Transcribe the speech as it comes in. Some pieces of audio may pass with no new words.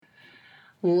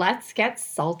Let's get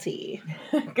salty.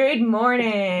 Good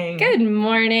morning. Good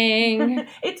morning.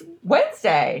 It's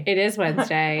Wednesday. It is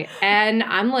Wednesday. And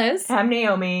I'm Liz. I'm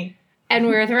Naomi. And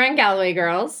we're the Ryan Galloway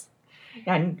girls.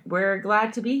 And we're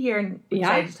glad to be here and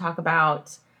excited to talk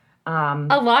about...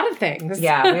 a lot of things.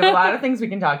 Yeah, we have a lot of things we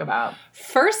can talk about.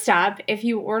 First up, if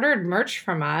you ordered merch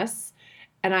from us,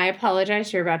 and I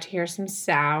apologize, you're about to hear some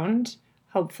sound.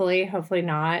 Hopefully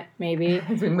not, maybe.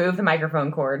 As we move the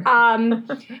microphone cord.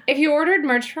 If you ordered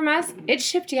merch from us, it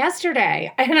shipped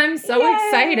yesterday. And I'm so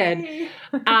excited.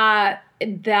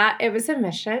 That it was a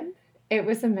mission. But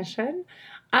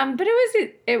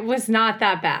it was not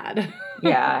that bad.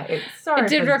 Yeah, it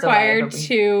did require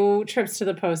 2 trips to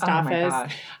the post office. My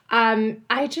gosh.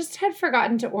 I just had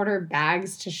forgotten to order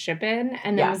bags to ship in,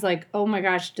 and I was like, oh my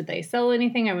gosh, did they sell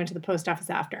anything? I went to the post office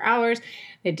after hours.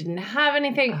 They didn't have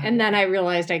anything, and then I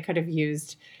realized I could have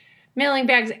used mailing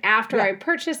bags after I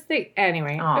purchased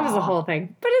Anyway, It was a whole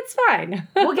thing, but it's fine.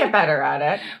 We'll get better at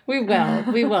it. We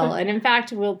will. And in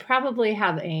fact, we'll probably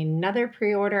have another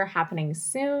pre-order happening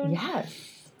soon. Yes.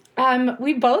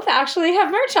 We both actually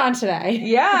have merch on today.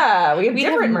 Yeah, we have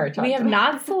different merch on We have today.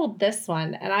 not sold this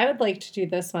one, and I would like to do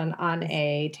this one on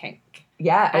a tank.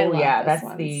 Yeah, that's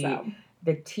one,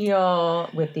 the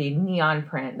teal with the neon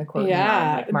print, the quote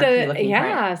neon, like marquee looking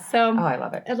print. So I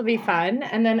love it. It'll be fun.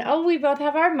 And then, we both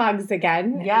have our mugs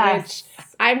again. Yes. Which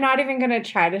I'm not even going to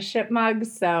try to ship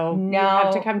mugs, so you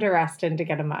have to come to Reston to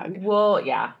get a mug. Well,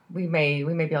 yeah, we may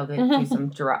be able to do some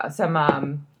direct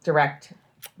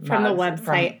from the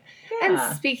website. And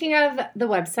speaking of the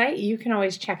website, you can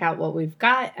always check out what we've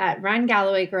got at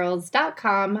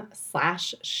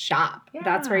RyanGallowayGirls.com/shop. Yeah.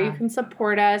 That's where you can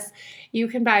support us. You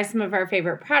can buy some of our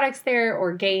favorite products there,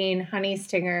 Orgain, Honey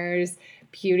Stingers,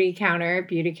 Beauty Counter,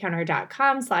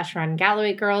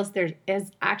 beautycounter.com/RyanGallowayGirls. There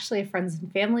is actually a friends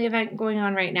and family event going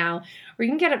on right now where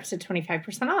you can get up to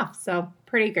 25% off. So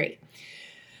pretty great.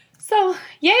 So,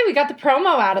 yay, we got the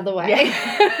promo out of the way.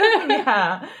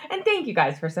 Yeah. And thank you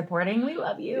guys for supporting. We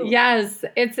love you. Yes,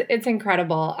 it's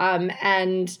incredible.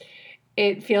 And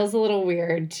it feels a little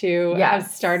weird to have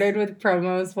started with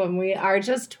promos when we are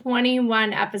just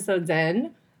 21 episodes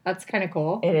in. That's kind of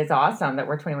cool. It is awesome that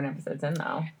we're 21 episodes in,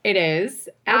 though. It is.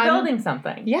 We're building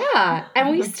something. Yeah. And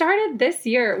we started this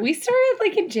year. We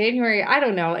started in January. I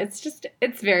don't know. It's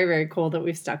very, very cool that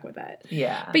we've stuck with it.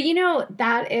 Yeah. But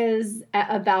that is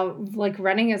about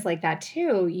running is like that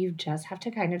too. You just have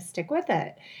to kind of stick with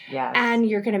it. Yes. And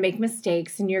you're going to make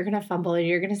mistakes and you're going to fumble and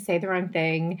you're going to say the wrong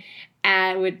thing.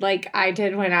 And I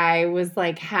did when I was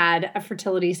had a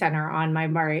fertility center on my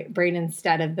brain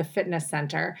instead of the fitness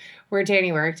center where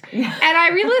Danny worked. And I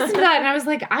re-listened to that and I was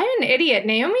like, I'm an idiot.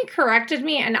 Naomi corrected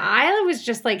me and I was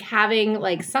just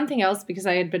having something else because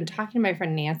I had been talking to my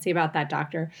friend Nancy about that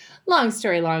doctor. Long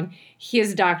story long. He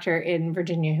is a doctor in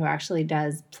Virginia who actually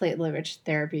does platelet-rich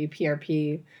therapy,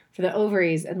 PRP, for the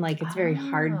ovaries, and it's very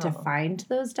hard to find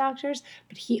those doctors,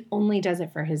 but he only does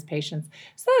it for his patients.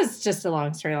 So that was just a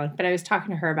long story long, but I was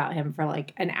talking to her about him for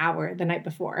an hour the night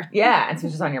before. Yeah, and so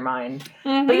it's just on your mind.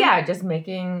 Mm-hmm. But yeah, just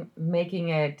making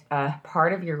it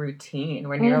part of your routine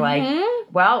when you're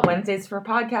Wednesdays for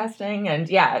podcasting, and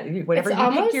whatever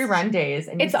pick your run days.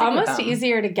 And it's almost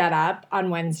easier to get up on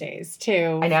Wednesdays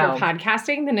too for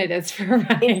podcasting than it is for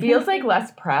running. It feels like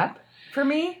less prep for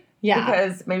me.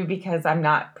 Yeah. Because I'm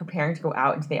not preparing to go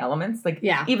out into the elements.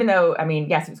 Even though,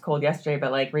 yes, it was cold yesterday,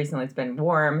 but recently it's been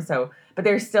warm. So, but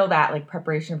there's still that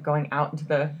preparation of going out into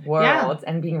the world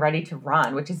and being ready to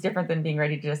run, which is different than being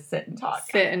ready to just sit and talk.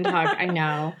 I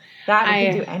know. That we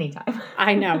can do anytime.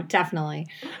 I know, definitely.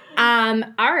 All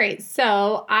right.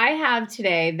 So I have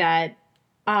today that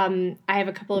I have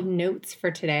a couple of notes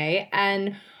for today,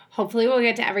 and hopefully we'll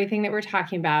get to everything that we're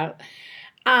talking about.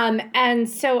 And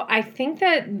so I think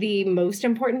that the most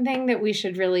important thing that we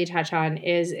should really touch on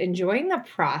is enjoying the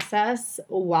process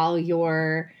while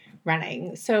you're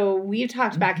running. So we've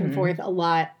talked back and forth a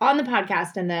lot on the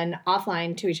podcast and then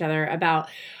offline to each other about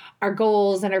our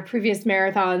goals and our previous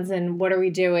marathons and what are we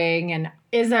doing and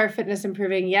is our fitness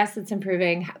improving? Yes, it's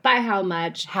improving. By how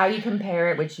much? How you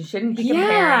compare it, which you shouldn't be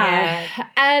comparing it.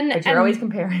 But you're always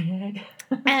comparing it.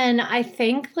 And I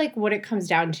think what it comes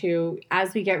down to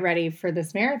as we get ready for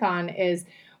this marathon is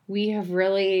we have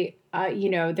really,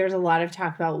 there's a lot of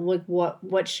talk about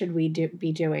what should we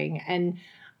be doing. And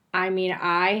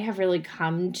I have really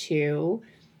come to,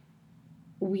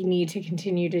 we need to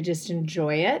continue to just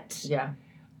enjoy it. Yeah.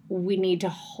 We need to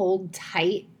hold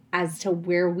tight as to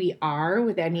where we are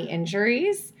with any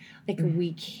injuries.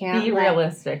 We can't be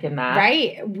realistic in that.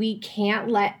 Right. We can't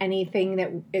let anything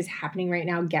that is happening right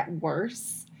now get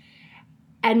worse.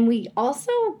 And we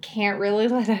also can't really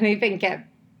let anything get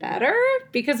better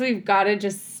because we've got to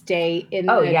just stay in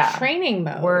the training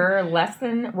mode.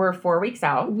 We're 4 weeks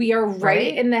out. We are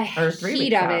right in the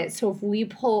heat of it. So if we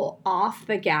pull off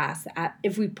the gas,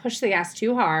 if we push the gas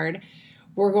too hard,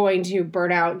 we're going to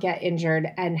burn out, get injured,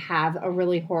 and have a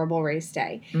really horrible race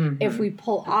day. Mm-hmm. If we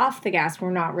pull off the gas,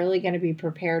 we're not really going to be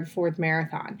prepared for the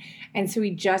marathon. And so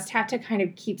we just have to kind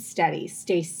of keep steady,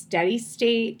 stay steady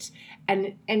state,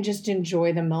 and just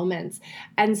enjoy the moments.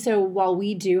 And so while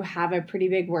we do have a pretty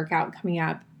big workout coming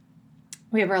up,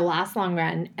 we have our last long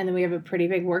run, and then we have a pretty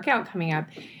big workout coming up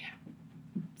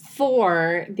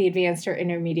for the advanced or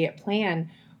intermediate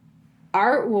plan.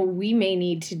 What we may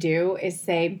need to do is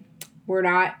say, we're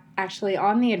not actually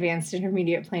on the advanced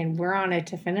intermediate plan. We're on a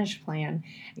to finish plan,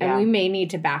 and we may need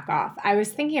to back off. I was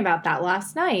thinking about that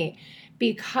last night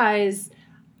because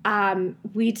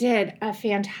we did a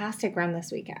fantastic run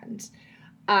this weekend.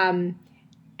 And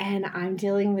I'm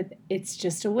dealing with, it's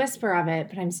just a whisper of it,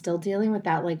 but I'm still dealing with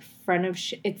that like front of,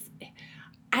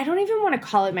 I don't even want to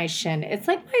call it my shin. It's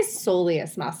like my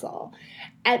soleus muscle.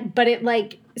 But it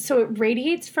like, so it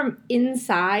radiates from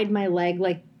inside my leg,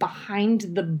 like behind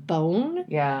the bone.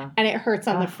 Yeah. And it hurts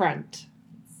on the front.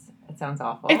 It sounds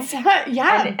awful. It's,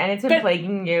 yeah. And it's been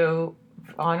plaguing you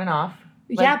on and off.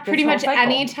 Like, pretty much cycle.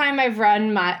 Anytime I've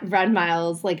run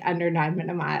miles, like under 9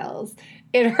 minute miles,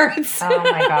 it hurts. Oh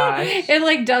my gosh. It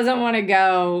like doesn't want to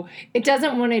go, it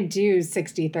doesn't want to do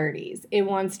 60-30s. It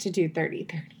wants to do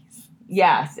 30-30s.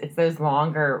 Yes, it's the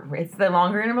longer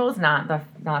intervals, not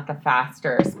the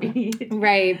faster speed.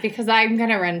 Right, because I'm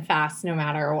gonna run fast no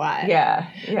matter what. Yeah.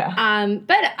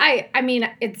 But I mean,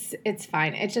 it's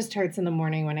fine. It just hurts in the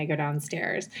morning when I go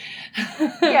downstairs.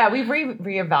 Yeah, we've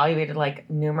reevaluated like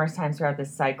numerous times throughout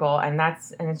this cycle, and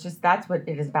that's what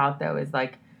it is about though, is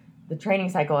like the training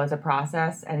cycle is a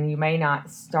process, and you may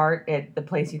not start at the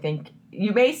place you think.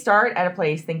 You may start at a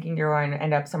place thinking you're going to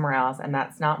end up somewhere else, and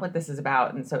that's not what this is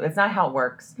about. And so it's not how it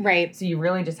works. Right. So you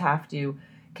really just have to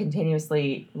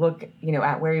continuously look,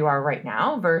 at where you are right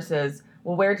now versus,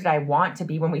 well, where did I want to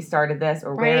be when we started this,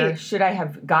 or where should I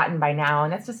have gotten by now?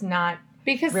 And that's just not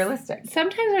realistic.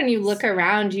 Sometimes when you look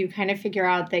around, you kind of figure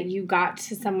out that you got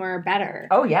to somewhere better.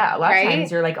 Oh, yeah. A lot of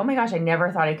times you're like, oh, my gosh, I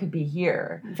never thought I could be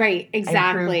here. Right, exactly. I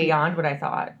improved beyond what I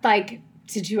thought. Like,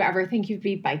 did you ever think you'd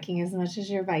be biking as much as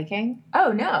you're biking?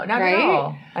 Oh, no, not at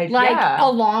all.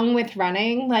 Along with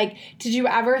running? Like, did you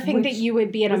ever think that you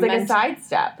would be in a like a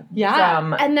sidestep.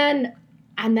 Yeah.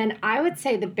 And then I would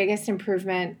say the biggest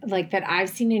improvement, like, that I've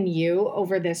seen in you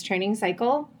over this training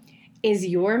cycle is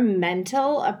your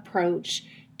mental approach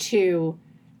to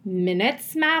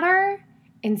minutes matter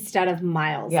instead of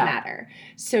miles matter.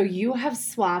 So you have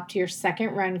swapped your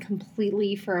second run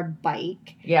completely for a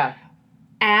bike. Yeah.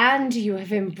 And you have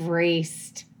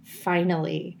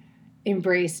finally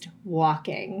embraced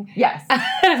walking. Yes. So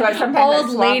I sometimes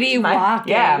old lady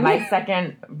walking. Yeah, my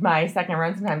second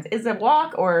run sometimes is a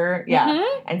walk or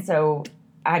Mm-hmm. And so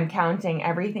I'm counting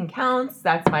everything counts.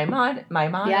 That's my motto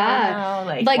now.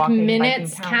 Like walking,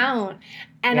 minutes count.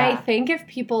 And I think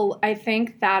I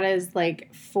think that is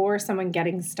like for someone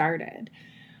getting started,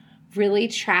 really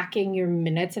tracking your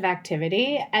minutes of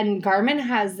activity. And Garmin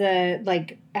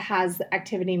has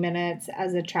activity minutes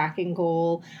as a tracking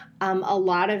goal. A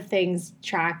lot of things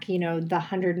track, the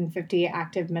 150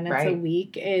 active minutes a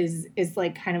week is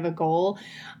like kind of a goal.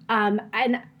 And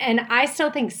I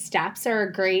still think steps are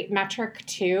a great metric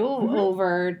too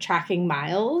over tracking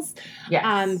miles.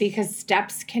 Yes. Because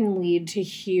steps can lead to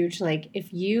huge, like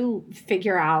if you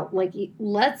figure out, like,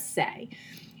 let's say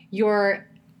you're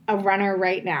a runner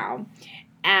right now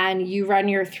and you run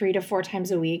your 3 to 4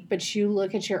 times a week, but you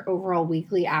look at your overall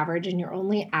weekly average and you're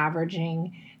only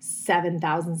averaging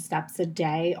 7,000 steps a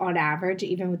day on average,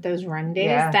 even with those run days.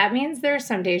 Yeah. That means there are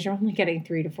some days you're only getting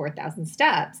 3,000 to 4,000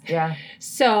 steps. Yeah.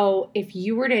 So if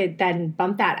you were to then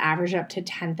bump that average up to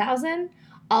 10,000,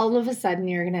 all of a sudden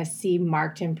you're going to see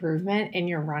marked improvement in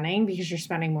your running because you're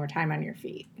spending more time on your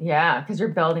feet. Yeah, because you're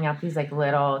building up these like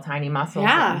little tiny muscles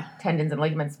and tendons and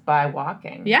ligaments by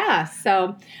walking. Yeah.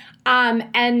 So, I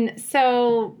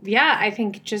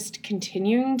think just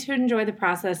continuing to enjoy the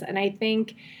process. And I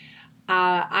think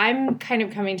I'm kind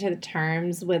of coming to the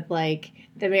terms with like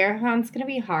the marathon's going to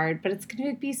be hard, but it's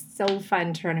going to be so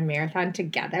fun to run a marathon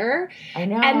together. I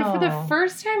know. And for the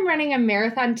first time running a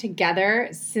marathon together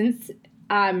since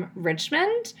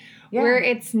Richmond, where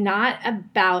it's not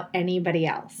about anybody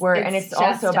else. And it's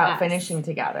also about finishing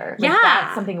together. Like,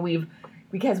 that's something we've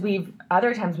because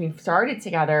other times we've started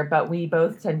together, but we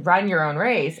both said run your own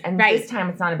race, and this time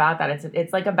it's not about that.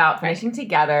 It's like about finishing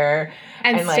together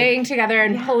and staying together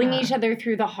and pulling each other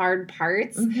through the hard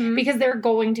parts, because there are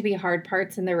going to be hard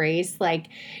parts in the race. Like,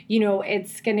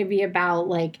 it's going to be about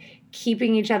like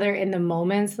keeping each other in the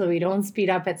moment so that we don't speed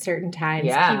up at certain times,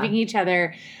 keeping each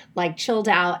other like chilled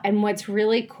out. And what's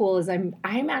really cool is I'm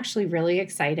actually really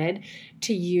excited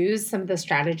to use some of the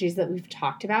strategies that we've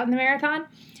talked about in the marathon.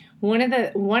 One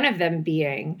of them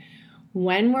being,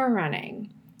 when we're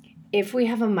running, if we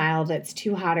have a mile that's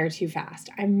too hot or too fast,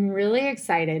 I'm really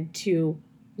excited to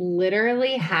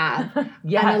literally have an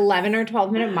 11 or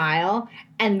 12 minute mile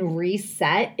and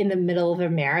reset in the middle of a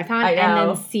marathon and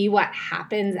then see what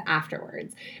happens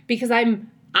afterwards. Because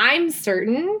I'm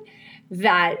certain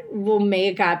that we'll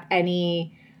make up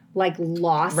any like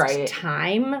lost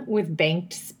time with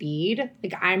banked speed.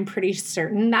 Like, I'm pretty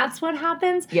certain that's what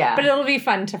happens. Yeah. But it'll be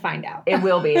fun to find out. It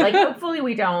will be. Like, hopefully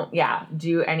we don't,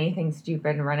 do anything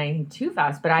stupid and run anything too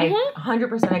fast. But I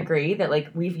 100% agree that, like,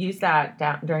 we've used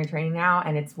that during training now,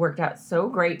 and it's worked out so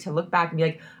great to look back and be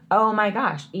like, oh my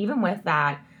gosh, even with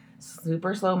that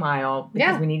super slow mile,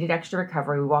 because we needed extra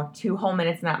recovery, we walked 2 whole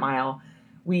minutes in that mile.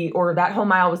 That whole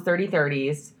mile was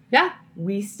 30:30s. Yeah.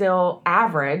 We still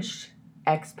averaged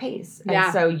X pace.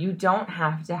 And so you don't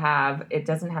have to it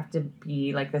doesn't have to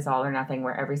be like this all or nothing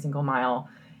where every single mile,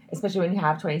 especially when you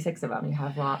have 26 of them, you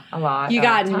have a lot. You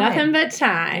got nothing but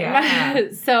time.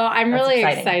 Yeah. So I'm really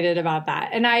excited about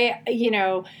that. And I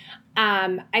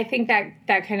think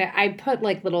that kind of, I put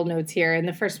like little notes here, and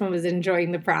the first one was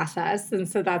enjoying the process. And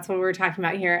so that's what we're talking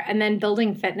about here. And then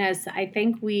building fitness. I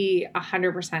think we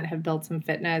 100% have built some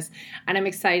fitness, and I'm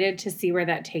excited to see where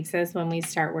that takes us when we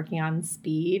start working on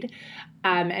speed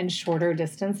and shorter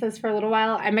distances for a little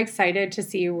while. I'm excited to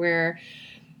see where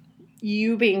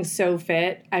you being so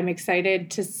fit, I'm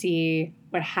excited to see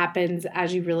what happens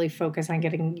as you really focus on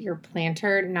getting your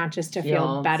plantar, not just to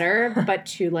feel better, but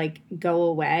to like go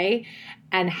away,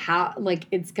 and how, like,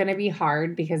 it's going to be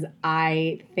hard because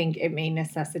I think it may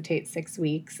necessitate 6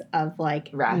 weeks of like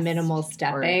rest, minimal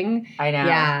stepping. I know.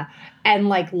 Yeah. And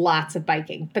like lots of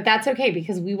biking, but that's okay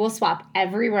because we will swap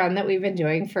every run that we've been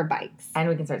doing for bikes. And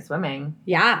we can start swimming.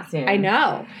 Yeah, soon. I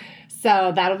know.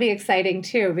 So that'll be exciting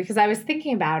too, because I was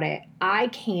thinking about it. I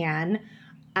can,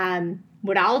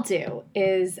 what I'll do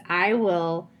is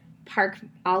I'll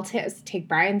take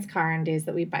Brian's car on days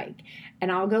that we bike,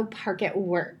 and I'll go park at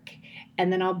work,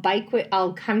 and then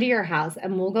I'll come to your house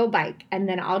and we'll go bike, and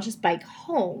then I'll just bike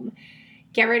home,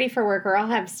 get ready for work, or I'll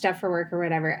have stuff for work or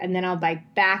whatever, and then I'll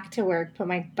bike back to work, put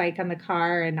my bike on the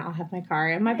car, and I'll have my car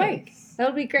and my bike.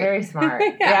 That'll be great. Very smart.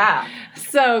 Yeah.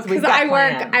 So, because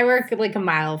I work like a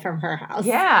mile from her house.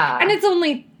 Yeah. And it's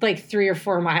only like 3 or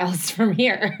 4 miles from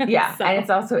here. Yeah. So. And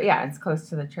it's also, it's close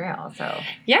to the trail. So,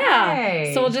 yeah.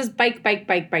 Yay. So we'll just bike.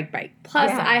 Plus,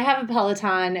 I have a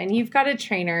Peloton, and you've got a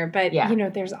trainer, but,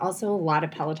 there's also a lot of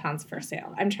Pelotons for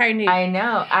sale. I'm trying to. I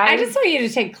know. I just want you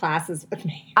to take classes with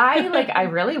me. I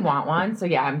really want one. So,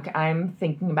 I'm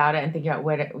thinking about it and thinking about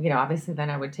what, obviously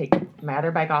then I would take my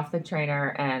other bike off the trainer.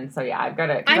 And so, I've got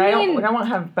to, I don't want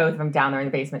to have both of them down there in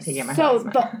the basement taking my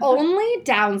husband. So, the only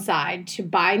downside to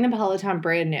buying the Peloton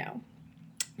brand new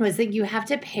was that you have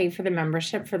to pay for the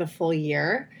membership for the full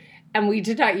year. And we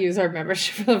did not use our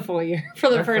membership for the full year. For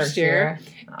the first year.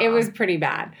 It was pretty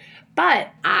bad. But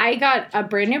I got a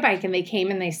brand new bike, and they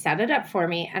came and they set it up for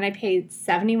me, and I paid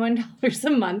 $71 a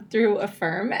month through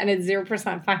Affirm, and it's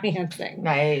 0% financing.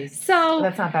 Nice. So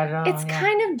that's not bad at all. It's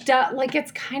kind of dumb. Like,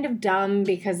 it's kind of dumb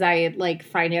because I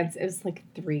finance. It was like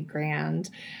 $3,000,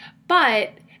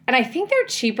 and I think they're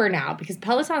cheaper now because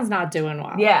Peloton's not doing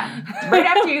well. Yeah, right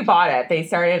after you bought it, they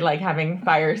started having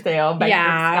fire sale.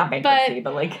 Not bankruptcy,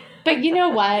 but you know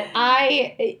what?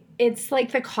 It's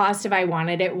like the cost if I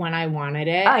wanted it when I wanted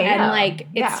it. Oh, yeah. And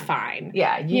it's fine.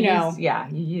 Yeah. You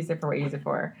use it for what you use it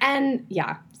for. And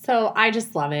so I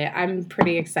just love it. I'm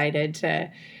pretty excited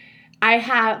I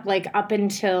have up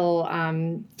until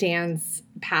Dan's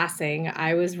passing,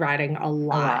 I was riding a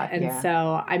lot. And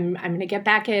so I'm going to get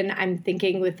back in. I'm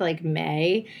thinking with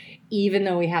May, even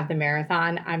though we have the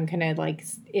marathon, I'm going to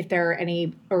if there are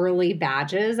any early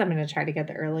badges, I'm going to try to get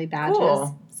the early badges.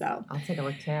 Cool. So I'll take a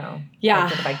look too. Yeah.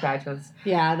 The bike badges.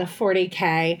 Yeah, the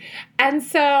 40K. And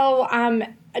so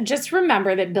just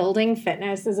remember that building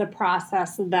fitness is a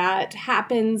process that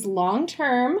happens long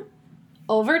term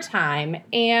over time,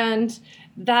 and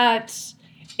that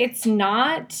it's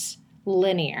not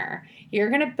linear. You're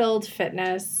going to build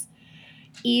fitness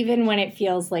even when it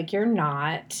feels like you're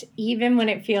not, even when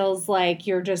it feels like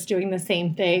you're just doing the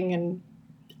same thing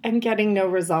and getting no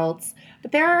results.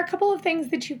 But there are a couple of things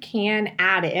that you can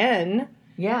add in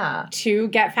to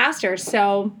get faster.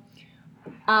 So,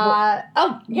 you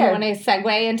want to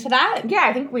segue into that? Yeah,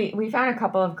 I think we found a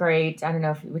couple of great, I don't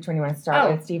know which one you want to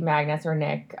start with, Steve Magness or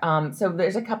Nick. So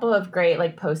there's a couple of great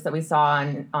like posts that we saw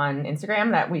on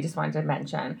Instagram that we just wanted to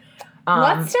mention.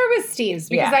 Let's start with Steve's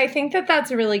because I think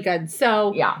that's really good.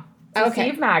 So So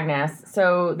Steve Magness.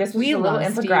 So this was a little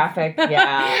infographic. Steve.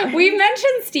 Yeah. We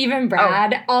mentioned Steve and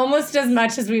Brad almost as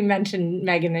much as we mentioned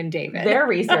Megan and David. Their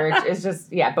research is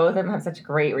just, both of them have such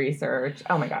great research.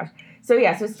 Oh my gosh. So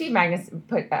Steve Magness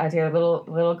put together a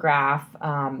little graph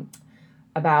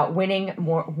about win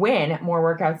more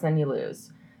workouts than you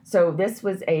lose. So this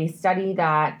was a study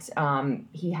that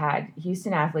he had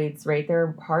Houston athletes rate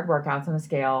their hard workouts on a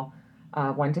scale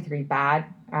 1 to 3, bad,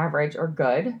 average, or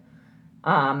good.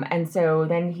 And so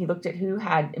then he looked at who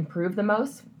had improved the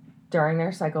most during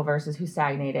their cycle versus who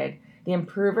stagnated. The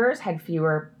improvers had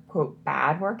fewer, quote,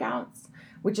 bad workouts,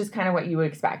 which is kind of what you would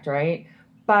expect, right?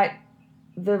 But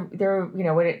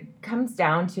what it comes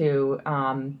down to,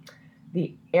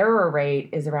 the error rate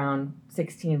is around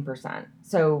 16%.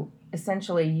 So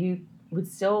essentially you would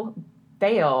still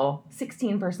fail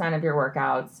 16% of your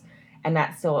workouts, and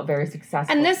that's still a very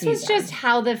successful And this season. was just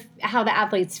how the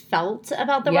athletes felt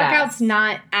about the workouts,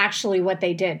 not actually what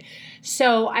they did.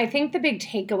 So I think the big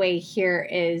takeaway here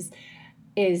is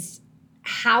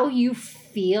how you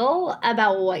feel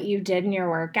about what you did in your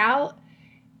workout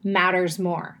matters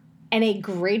more. And a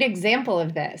great example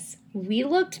of this, we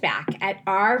looked back at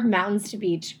our Mountains to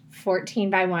Beach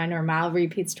 14x1 or mile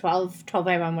repeats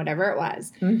 12x1, whatever it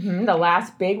was. Mm-hmm. The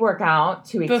last big workout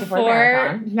 2 weeks before the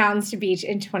marathon. Mountains to Beach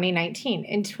in 2019.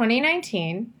 In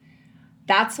 2019,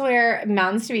 that's where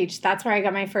Mountains to Beach, that's where I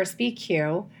got my first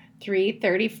BQ,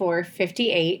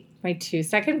 3:34.58, my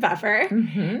 2-second buffer.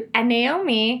 Mm-hmm. And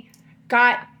Naomi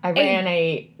got I ran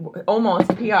a almost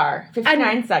PR,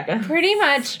 59 seconds. Pretty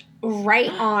much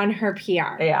right on her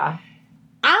PR. Yeah.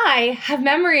 I have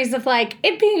memories of like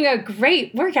it being a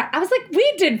great workout. I was like,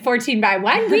 we did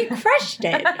 14x1. We crushed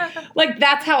it. Like,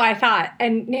 that's how I thought.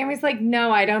 And Naomi's like,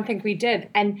 no, I don't think we did.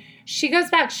 And she goes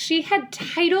back. She had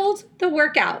titled the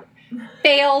workout,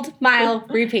 Failed Mile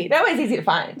Repeat. That was easy to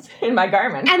find in my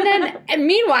Garmin. And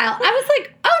meanwhile, I was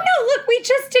like, oh no, look, we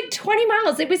just did 20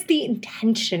 miles. It was the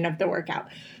intention of the workout.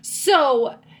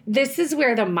 So this is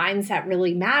where the mindset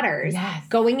really matters. Yes.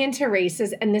 Going into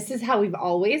races, and this is how we've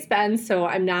always been, so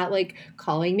I'm not like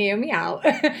calling Naomi out,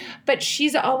 but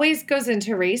she's always goes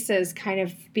into races kind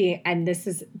of being, and this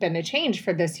has been a change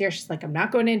for this year. She's like, I'm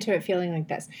not going into it feeling like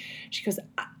this. She goes,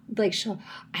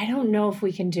 I don't know if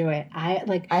we can do it. I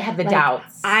have the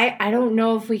doubts. I don't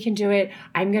know if we can do it.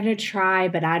 I'm going to try,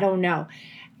 but I don't know.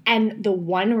 And the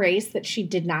one race that she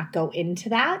did not go into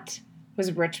that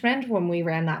was Richmond when we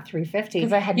ran that 350.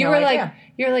 Because I had no idea.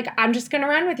 You're like, I'm just going to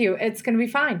run with you. It's going to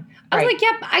be fine. I was like,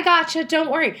 yep, I gotcha.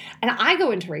 Don't worry. And I go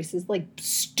into races like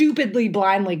stupidly,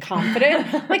 blindly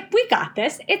confident. Like, we got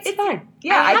this. It's fine.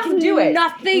 Yeah, I can do it.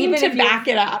 Nothing even to back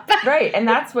it up. Right. And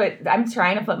that's what I'm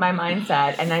trying to flip my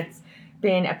mindset. And that's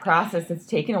been a process that's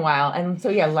taken a while. And so,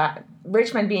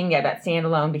 Richmond being that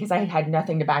standalone, because I had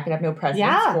nothing to back it up, no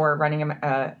precedence for running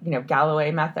a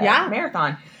Galloway method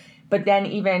marathon. But then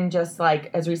even just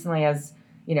like as recently as,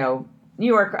 New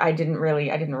York, I didn't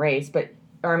race, but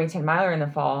Army 10 miler in the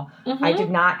fall, mm-hmm.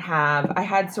 I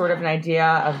had sort of an idea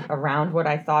of around what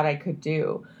I thought I could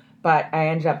do, but I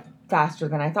ended up faster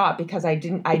than I thought because I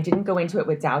didn't go into it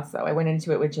with doubts though. I went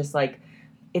into it with just like,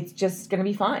 it's just going to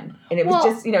be fun. And it was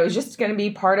just, it was just going to be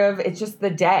part of, it's just the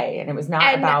day. And it was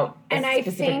not about a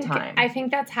specific time. I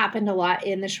think that's happened a lot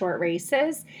in the short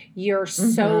races. You're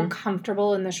so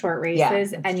comfortable in the short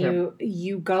races and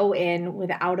you go in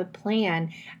without a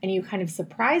plan and you kind of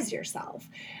surprise yourself.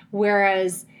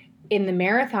 Whereas in the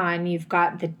marathon, you've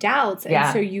got the doubts.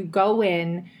 And so you go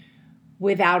in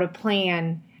without a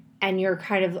plan and you're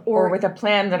kind of, or with a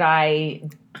plan that I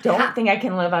don't think I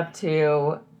can live up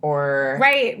to.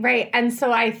 Right. And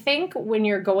so I think when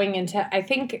you're going into,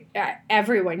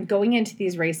 everyone going into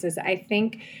these races, I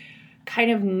think kind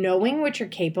of knowing what you're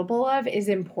capable of is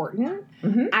important.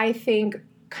 Mm-hmm. I think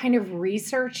kind of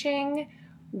researching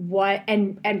what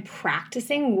and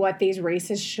practicing what these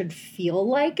races should feel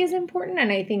like is important.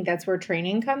 And I think that's where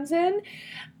training comes in.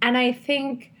 And I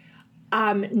think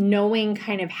knowing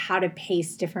kind of how to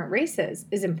pace different races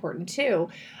is important too.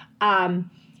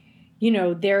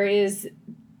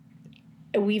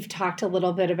 We've talked a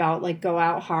little bit about like go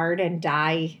out hard and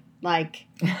die, like,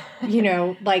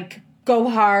 like go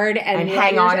hard and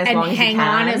hang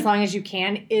on as long as you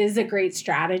can is a great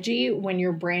strategy when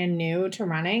you're brand new to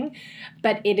running,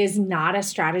 but it is not a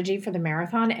strategy for the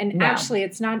marathon. And actually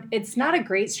it's not a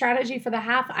great strategy for the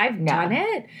half. I've done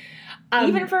it.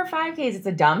 Even for 5Ks, it's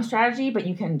a dumb strategy, but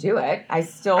you can do it. I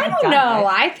don't know.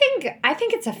 I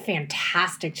think it's a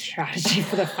fantastic strategy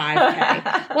for the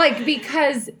 5K. Like,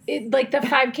 because the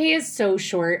 5K is so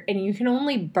short and you can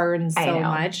only burn so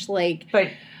much. But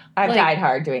I've died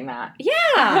hard doing that.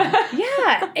 Yeah.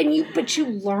 Yeah. But you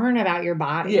learn about your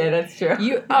body. Yeah, that's true.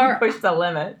 You push the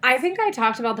limit. I think I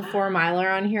talked about the 4-miler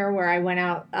on here where I went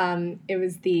out. It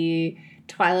was the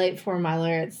Twilight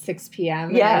 4-miler at 6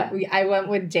 p.m. Yeah. I went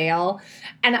with Dale.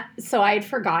 And so I had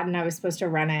forgotten I was supposed to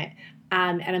run it.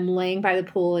 And I'm laying by the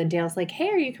pool and Dale's like, hey,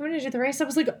 are you coming to do the race? I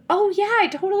was like, oh, yeah, I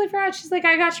totally forgot. She's like,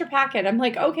 I got your packet. I'm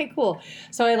like, okay, cool.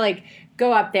 So I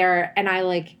go up there and I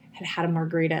had a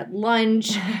margarita at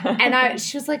lunch. And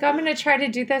she was like, I'm going to try to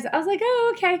do this. I was like,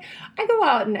 oh, okay. I go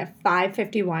out in a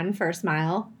 5:51 first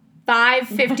mile.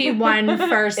 5:51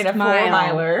 first in a mile.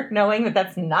 4-miler, knowing that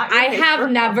that's not your I have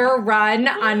never run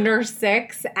under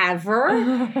 6 ever.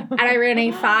 And I ran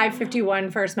a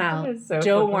 5:51 first mile. So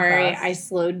don't worry, fast. I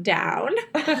slowed down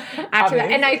after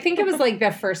that. And I think it was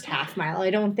the first half mile.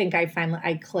 I don't think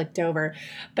I clicked over.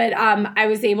 But I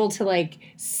was able to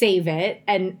save it.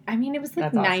 And I mean, it was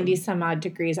 90 awesome. Some odd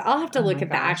degrees. I'll have to look at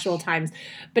the actual times.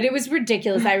 But it was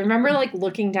ridiculous. I remember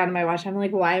looking down at my watch. I'm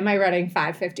like, why am I running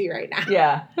 5:50 right now?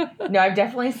 Yeah. No, I've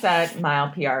definitely set mile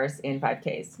PRs in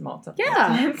 5Ks multiple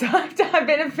times. I've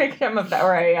been a victim of that,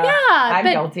 or I'm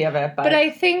guilty of it. But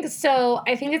I think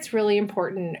it's really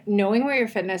important knowing where your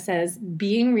fitness is,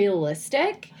 being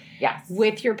realistic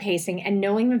with your pacing, and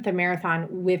knowing that the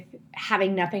marathon, with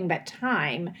having nothing but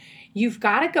time, you've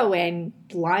got to go in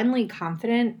blindly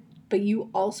confident, but you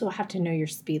also have to know your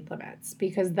speed limits,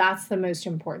 because that's the most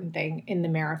important thing in the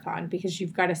marathon, because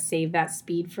you've got to save that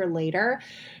speed for later.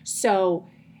 So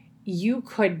you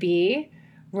could be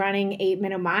running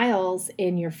 8-minute miles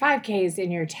in your 5Ks, in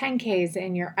your 10Ks,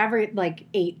 in your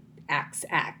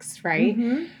 8XX, right?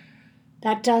 Mm-hmm.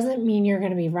 That doesn't mean you're going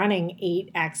to be running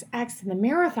 8XX in the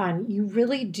marathon. You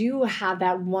really do have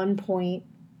that 1 point.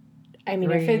 I mean,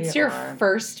 if it's your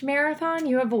first marathon,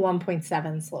 you have a 1.7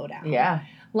 slowdown. Yeah.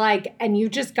 And you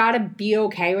just got to be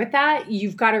okay with that.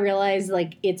 You've got to realize,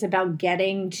 it's about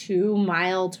getting to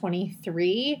mile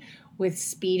 23 with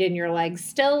speed in your legs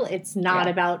still. It's not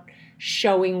about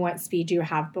showing what speed you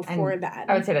have before that.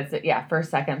 I would say that's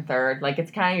first, second, third. It's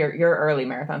kind of your early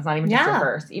marathons, not even just your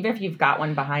first. Even if you've got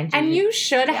one behind you. And you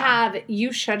should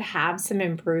have some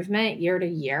improvement year to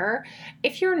year.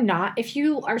 If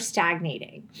you are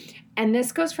stagnating, and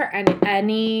this goes for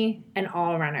any and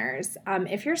all runners,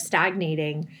 if you're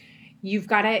stagnating, you've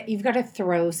got to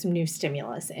throw some new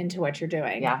stimulus into what you're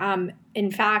doing. Yeah.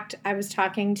 In fact, I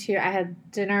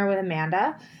had dinner with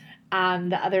Amanda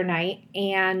the other night,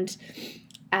 and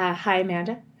hi,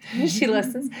 Amanda. She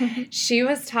listens. She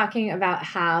was talking about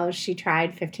how she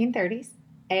tried 15:30s,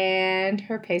 and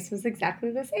her pace was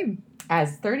exactly the same.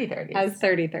 As 30:30s. As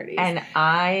 30:30s.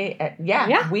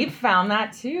 And we've found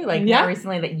that too. More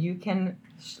recently, that you can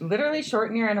literally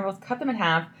shorten your intervals, cut them in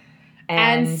half,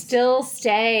 and still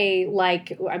stay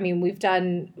we've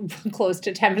done close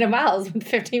to 10-minute miles with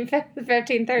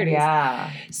 15:30s.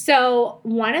 Yeah. So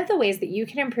one of the ways that you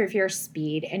can improve your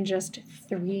speed in just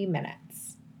 3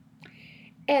 minutes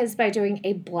is by doing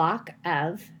a block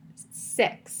of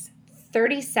 6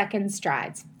 30-second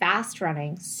strides, fast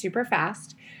running, super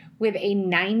fast, with a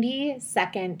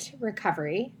 90-second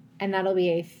recovery. And that'll be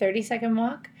a 30-second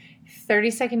walk,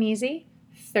 30-second easy,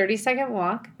 30-second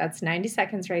walk. That's 90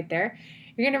 seconds right there.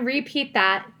 You're going to repeat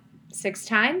that 6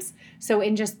 times. So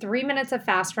in just 3 minutes of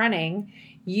fast running,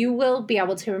 you will be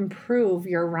able to improve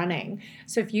your running.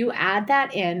 So if you add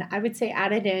that in, I would say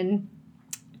add it in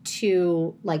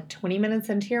to 20 minutes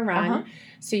into your run. Uh-huh.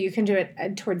 So you can do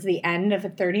it towards the end of a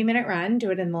 30-minute run. Do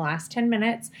it in the last 10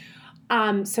 minutes.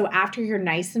 So after you're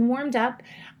nice and warmed up,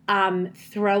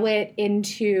 throw it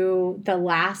into the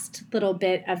last little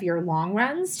bit of your long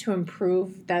runs to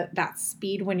improve that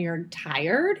speed when you're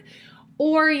tired.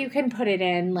 Or you can put it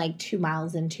in 2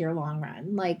 miles into your long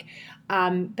run.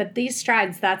 But these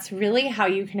strides, that's really how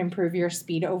you can improve your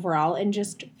speed overall in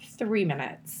just 3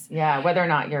 minutes. Yeah, whether or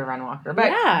not you're a run walker.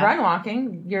 But run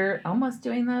walking, you're almost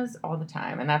doing those all the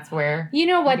time. And that's where you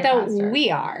know what, though?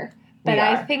 We are. But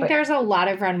I think there's a lot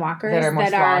of run walkers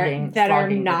that are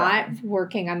not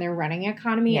working on their running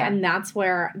economy, and that's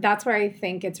where I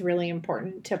think it's really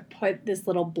important to put this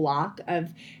little block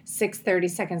of 6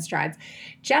 30-second strides.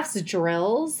 Jeff's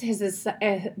drills,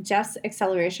 Jeff's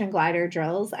acceleration glider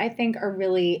drills, I think are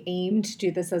really aimed to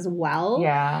do this as well.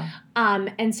 Yeah.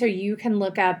 And so you can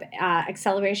look up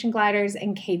acceleration gliders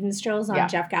and cadence drills on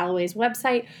Jeff Galloway's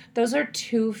website. Those are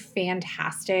 2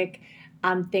 fantastic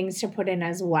things to put in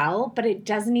as well, but it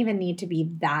doesn't even need to be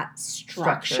that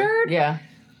structured. Yeah.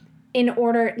 In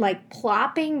order, like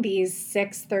plopping these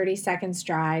 6 30-second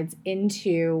strides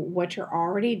into what you're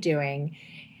already doing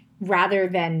rather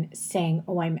than saying,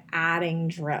 oh, I'm adding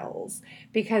drills.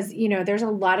 Because, there's a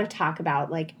lot of talk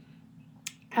about like,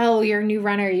 oh, you're a new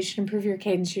runner, you should improve your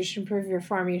cadence, you should improve your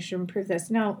form, you should improve this.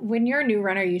 No, when you're a new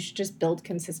runner, you should just build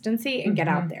consistency and get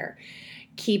out there.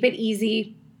 Keep it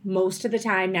easy most of the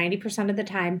time, 90% of the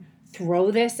time.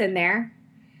 Throw this in there,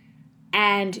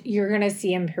 and you're going to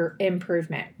see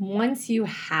improvement. Once you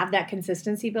have that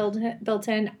consistency built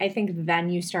in, I think then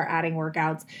you start adding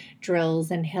workouts, drills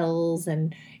and hills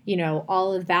and,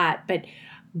 all of that. But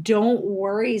don't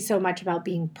worry so much about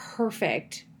being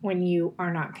perfect when you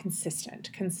are not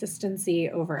consistent. Consistency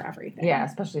over everything. Yeah,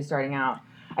 especially starting out.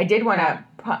 I did want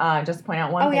to just point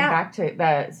out one thing back to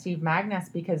the Steve Magnus,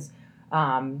 because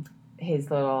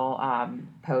his little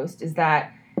post is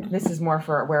that this is more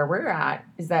for where we're at,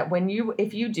 is that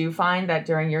if you do find that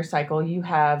during your cycle you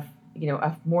have,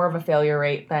 more of a failure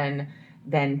rate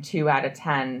than 2 out of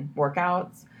 10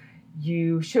 workouts,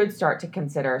 you should start to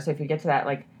consider. So if you get to that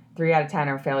like 3 out of 10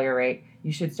 or failure rate,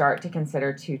 you should start to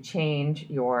consider to change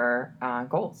your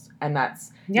goals. And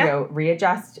that's,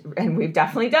 readjust. And we've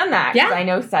definitely done that. Yeah. I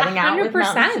know setting 100%. Out with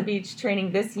Mountains to Beach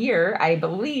training this year, I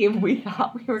believe we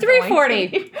thought we were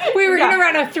 340. We were going to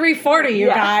run a 340, you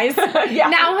guys.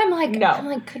 Now I'm like,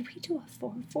 could we do a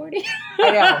 440?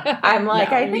 I know. I'm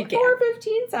like, I think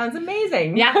 415 sounds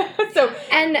amazing. Yeah.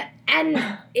 And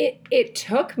it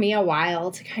took me a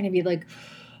while to kind of be like,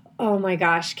 oh my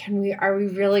gosh, are we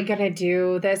really going to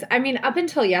do this? I mean, up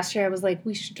until yesterday, I was like,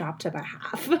 we should drop to the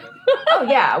half. Oh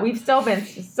yeah. We've still been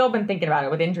thinking about it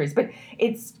with injuries, but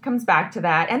it comes back to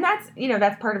that. And that's,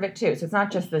 that's part of it too. So it's not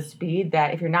just the speed,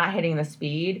 that if you're not hitting the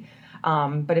speed,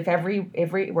 but if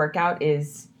every workout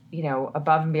is,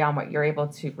 above and beyond what you're able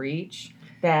to reach,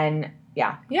 then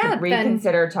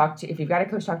reconsider, if you've got a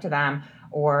coach, talk to them.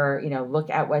 Or, look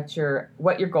at what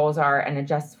your goals are and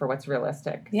adjust for what's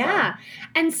realistic. Yeah. So.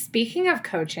 And speaking of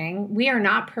coaching, we are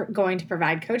not going to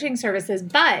provide coaching services,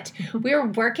 but we are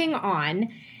working on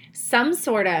some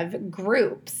sort of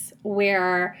groups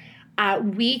where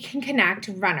we can connect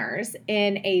runners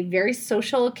in a very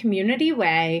social community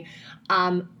way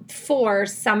for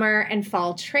summer and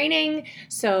fall training.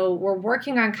 So we're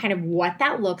working on kind of what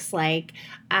that looks like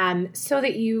so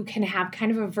that you can have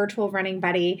kind of a virtual running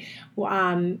buddy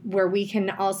where we can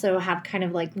also have kind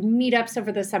of like meetups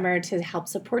over the summer to help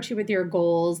support you with your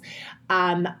goals.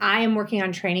 I am working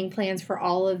on training plans for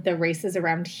all of the races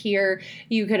around here.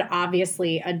 You could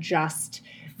obviously adjust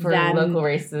for local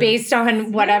races based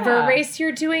on whatever race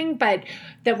you're doing, but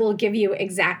that will give you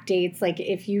exact dates. Like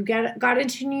if you got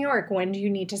into New York, when do you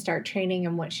need to start training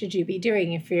and what should you be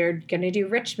doing? If you're going to do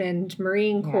Richmond,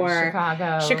 Marine Corps,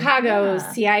 Chicago,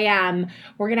 CIM,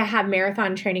 we're going to have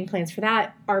marathon training plans for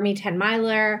that. Army 10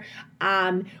 miler.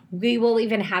 We will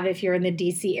even have, if you're in the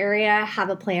DC area, have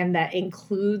a plan that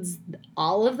includes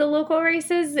all of the local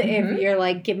races. Mm-hmm. If you're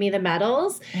like, give me the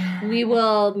medals, we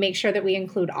will make sure that we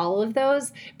include all of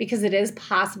those, because it is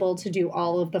possible to do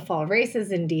all of the fall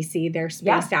races in DC. They're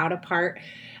spaced out apart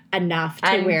enough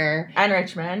to where... And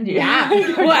Richmond. Yeah.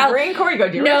 Well, Marine Corps,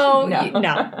 go do Richmond.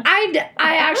 No. I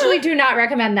actually do not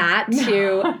recommend that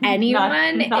to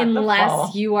anyone not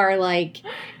unless you are like...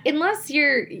 Unless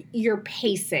you're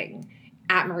pacing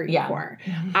at Marine Corps.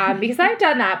 Because I've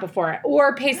done that before.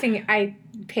 Or pacing at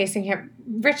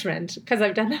Richmond, because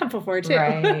I've done that before too.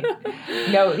 Right.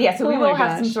 No, yeah, so we will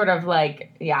have some sort of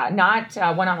like, not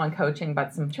one-on-one coaching,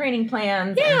 but some training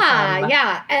plans.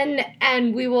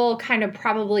 And we will kind of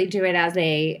probably do it as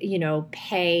a,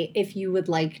 pay if you would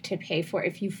like to pay for it.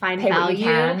 If you find value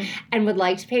and would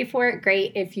like to pay for it,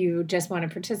 great. If you just want to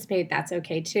participate, that's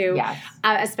okay too. Yes.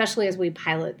 Especially as we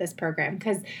pilot this program,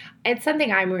 because it's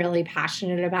something I'm really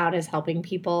passionate about, is helping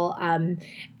people.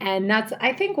 And that's,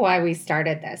 I think, why we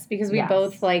started this, because we both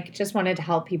just wanted to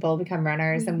help people become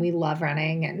runners, and we love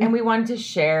running, and we wanted to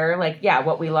share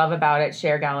what we love about it,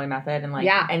 share Galloway Method, and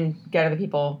and get other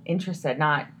people interested,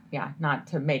 not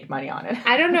to make money on it.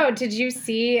 I don't know. Did you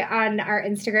see on our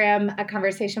Instagram a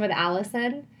conversation with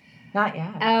Allison? Not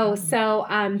yet. Oh, so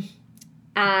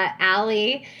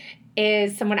Allie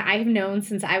is someone I've known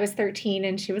since I was 13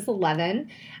 and she was 11.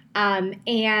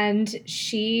 And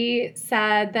she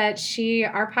said that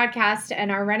our podcast and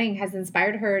our running has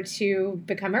inspired her to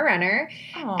become a runner.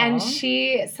 Aww. And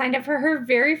she signed up for her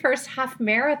very first half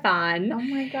marathon. Oh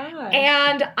my gosh.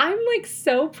 And I'm like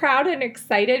so proud and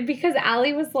excited because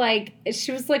Allie was like,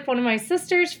 she was like one of my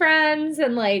sister's friends.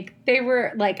 And like, they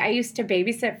were like, I used to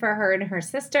babysit for her and her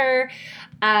sister.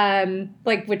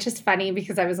 Like, which is funny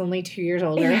because I was only 2 years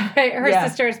older. Yeah. Her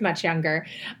sister is much younger.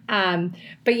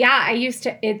 But yeah, I used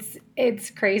to,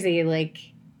 it's crazy. Like,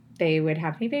 they would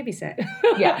have me babysit.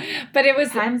 Yeah. But it was.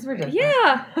 Times were different.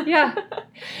 Yeah. Yeah.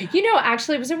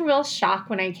 Actually, it was a real shock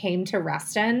when I came to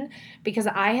Reston because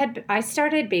I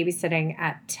started babysitting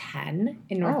at 10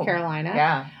 in North Carolina.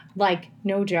 Yeah. Like,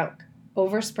 no joke.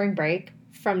 Over spring break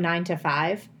from 9 to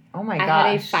 5. Oh my gosh.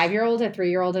 I had a 5-year-old, a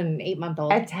 3-year-old, and an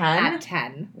 8-month-old. At 10? At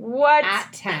 10. What?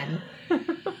 At 10.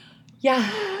 Yeah.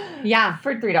 Yeah.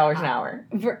 For $3 an hour.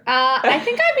 I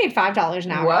think I made $5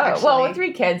 an hour. Whoa. Actually. Well, with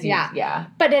 3 kids, yeah.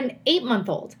 But an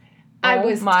 8-month-old. I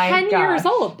was 10 years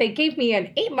old. They gave me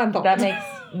an 8-month-old. That makes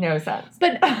no sense.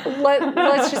 But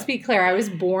let's just be clear. I was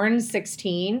born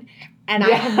 16. And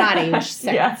I have not aged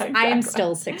since. Yeah, exactly. I am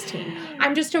still 16.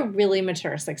 I'm just a really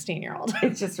mature 16-year-old.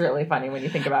 It's just really funny when you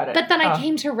think about it. But then I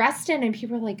came to Reston and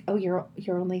people were like, oh, you're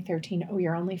only 13. Oh,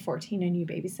 you're only 14 and you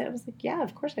babysit? I was like, yeah,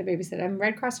 of course I babysit. I'm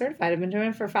Red Cross certified. I've been doing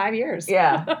it for 5 years.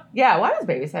 Yeah. Yeah, well, I was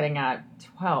babysitting at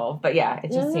 12. But yeah,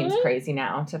 it just seems crazy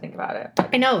now to think about it.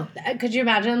 I know. Could you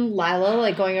imagine Lila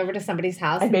like going over to somebody's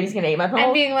house? And babysitting an 8-month-old?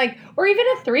 And being like, or even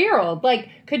a 3-year-old. Like,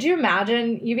 could you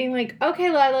imagine you being like, okay,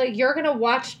 Lila, you're going to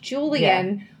watch Julian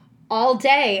all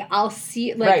day. I'll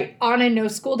see, on a no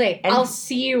school day. And I'll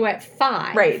see you at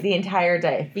 5. Right, the entire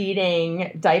day.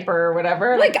 Feeding, diaper,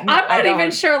 whatever. Like I'm not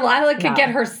even sure Lila could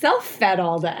get herself fed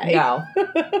all day. No.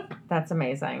 That's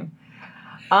amazing.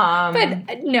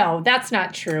 But no, that's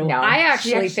not true. No, I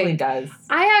actually think does.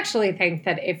 I actually think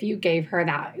that if you gave her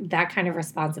that kind of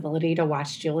responsibility to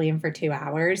watch Julian for 2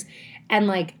 hours and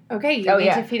like, okay, you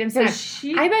need to feed him snacks.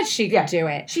 I bet she could do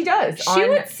it. She does. She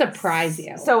would surprise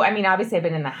you. So, I mean, obviously I've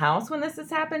been in the house when this has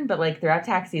happened, but like throughout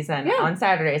tax season on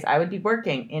Saturdays, I would be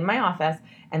working in my office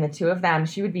and the two of them,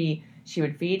 she would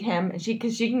feed him, and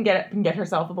because she can get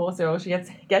herself a bowl of cereal. She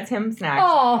gets him snacks.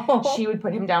 Oh. She would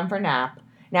put him down for a nap.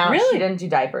 Now, really? She didn't do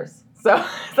diapers. So,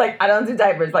 it's like, I don't do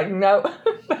diapers. Like, no.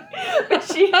 But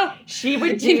she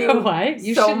would do you know what?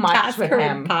 You so should much task with her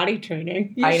him. Potty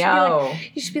training. I know.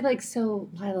 You should be like, so,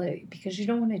 Lila, because you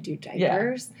don't want to do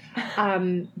diapers,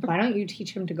 why don't you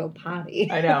teach him to go potty?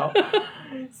 I know.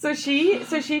 So she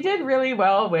did really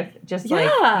well with just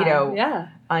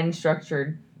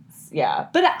unstructured. Yeah.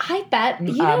 But I bet,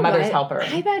 mother's helper.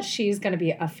 I bet she's going to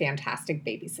be a fantastic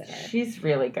babysitter. She's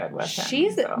really good with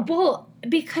him. Well,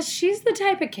 because she's the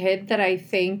type of kid that I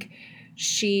think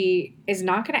she is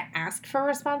not going to ask for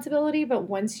responsibility, but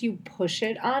once you push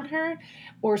it on her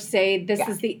or say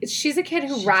she's a kid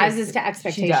who rises to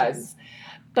expectations. She does.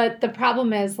 But the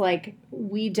problem is, like,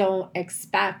 we don't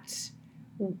expect,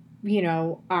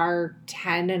 our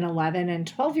 10 and 11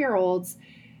 and 12-year-olds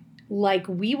like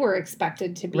we were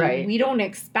expected to be. Right. We don't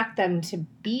expect them to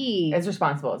be as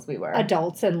responsible as we were.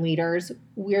 Adults and leaders.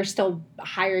 We're still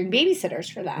hiring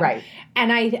babysitters for them. Right.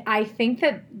 And I think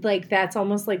that like that's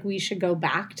almost like we should go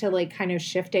back to like kind of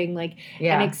shifting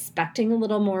and expecting a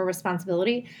little more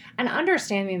responsibility and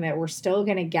understanding that we're still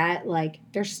going to get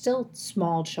they're still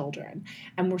small children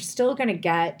and we're still going to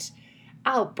get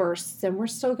outbursts and we're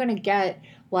still going to get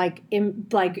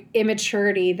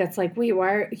immaturity that's like, wait,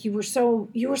 why you were so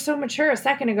mature a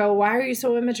second ago, why are you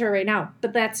so immature right now?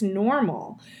 But that's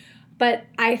normal. But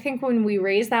I think when we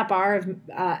raise that bar of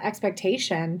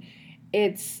expectation,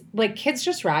 it's like kids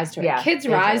just rise to it. Kids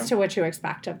rise to what you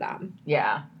expect of them.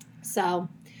 Yeah. So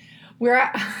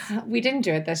we didn't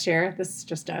do it this year. This is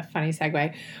just a funny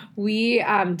segue. We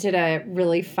did a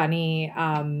really funny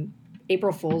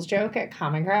April Fool's joke at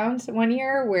Common Ground one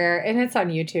year and it's on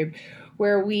YouTube,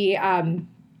 where we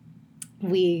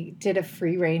did a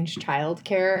free range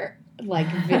childcare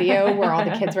video where all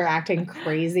the kids were acting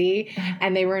crazy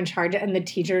and they were in charge and the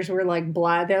teachers were like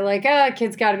blah. They're like,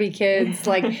 kids gotta be kids.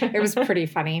 It was pretty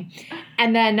funny.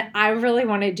 And then I really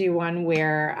want to do one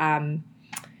where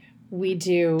we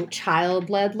do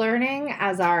child-led learning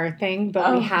as our thing,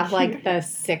 but we have like the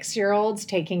 6-year-olds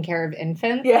taking care of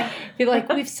infants. Yeah. Be like,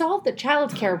 we've solved the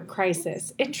child care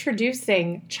crisis.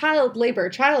 Introducing child labor,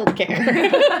 child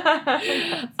care.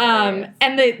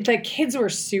 And the kids were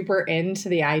super into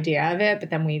the idea of it, but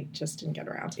then we just didn't get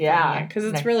around to doing it because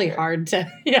it's really hard to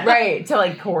right, to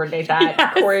like coordinate that,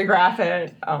 choreograph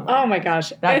it. Oh my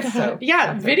gosh. That's so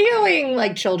videoing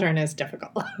like children is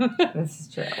difficult. This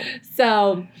is true.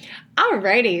 So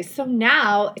alrighty, so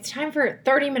now it's time for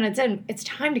 30 minutes in. It's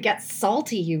time to get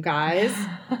salty, you guys.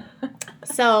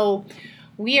 So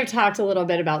we have talked a little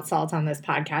bit about salt on this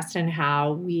podcast and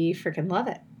how we freaking love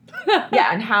it.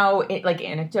 Yeah, and how it, like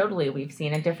anecdotally, we've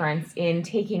seen a difference in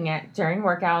taking it during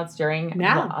workouts,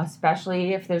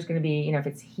 especially if there's going to be, if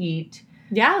it's heat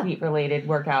related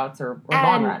workouts or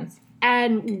long runs.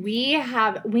 And we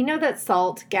know that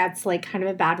salt gets like kind of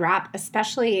a bad rap,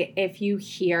 especially if you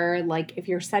hear, like, if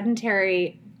you're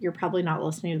sedentary, you're probably not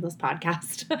listening to this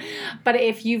podcast. But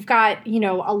if you've got,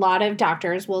 a lot of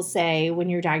doctors will say when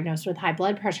you're diagnosed with high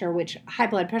blood pressure, which high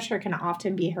blood pressure can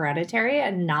often be hereditary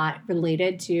and not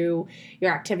related to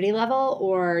your activity level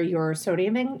or your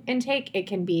sodium intake. It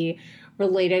can be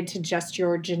related to just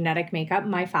your genetic makeup.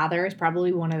 My father is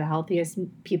probably one of the healthiest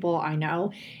people I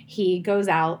know. He goes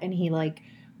out and he like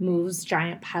moves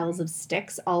giant piles of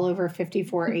sticks all over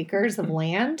 54 acres of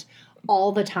land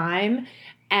all the time.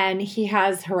 And he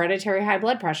has hereditary high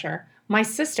blood pressure. My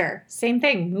sister, same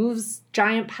thing, moves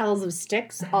giant piles of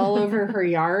sticks all over her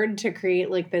yard to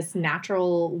create like this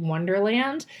natural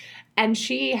wonderland. And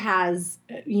she has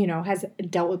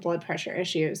dealt with blood pressure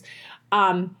issues.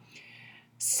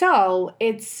 So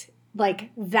it's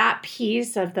like that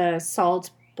piece of the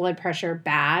salt blood pressure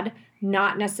bad,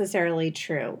 not necessarily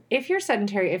true. If you're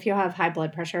sedentary, if you have high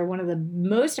blood pressure, one of the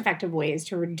most effective ways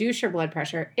to reduce your blood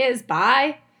pressure is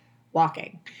by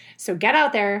walking. So get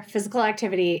out there, physical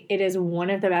activity. It is one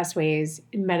of the best ways.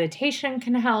 Meditation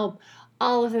can help,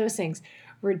 all of those things.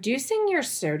 Reducing your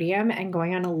sodium and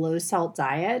going on a low salt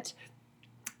diet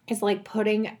is like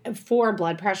for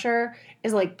blood pressure,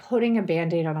 is like putting a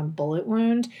Band-Aid on a bullet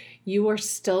wound. You are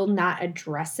still not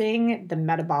addressing the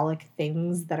metabolic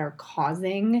things that are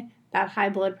causing that high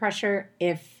blood pressure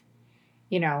if,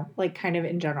 like kind of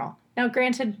in general. Now,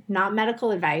 granted, not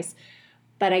medical advice,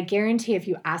 but I guarantee if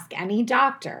you ask any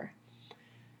doctor,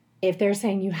 if they're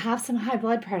saying you have some high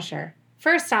blood pressure,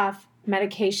 first off,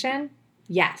 medication,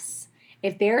 yes.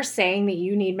 If they're saying that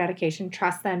you need medication,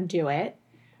 trust them, do it,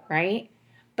 right?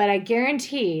 But I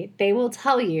guarantee they will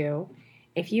tell you,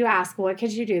 if you ask, what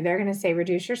could you do? They're going to say,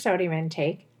 reduce your sodium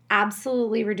intake.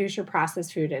 Absolutely reduce your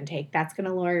processed food intake. That's going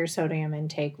to lower your sodium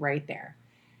intake right there.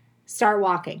 Start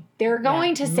walking. They're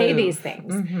going to say these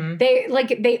things. Mm-hmm.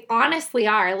 They honestly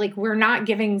are. Like, we're not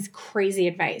giving crazy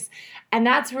advice. And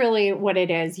that's really what it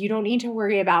is. You don't need to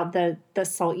worry about the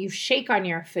salt you shake on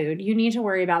your food. You need to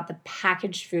worry about the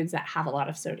packaged foods that have a lot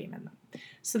of sodium in them.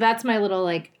 So that's my little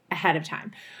ahead of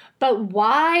time. But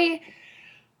why?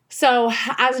 So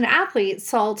as an athlete,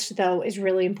 salt, though, is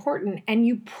really important. And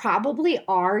you probably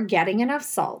are getting enough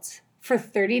salt for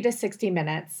 30 to 60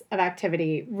 minutes of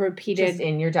activity repeated. Just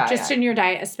in your diet. Just in your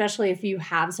diet, especially if you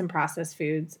have some processed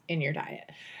foods in your diet.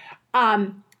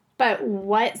 But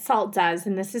what salt does,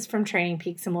 and this is from Training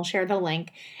Peaks, and we'll share the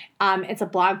link. It's a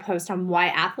blog post on why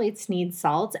athletes need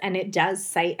salt, and it does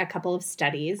cite a couple of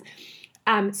studies.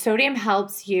 Sodium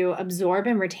helps you absorb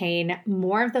and retain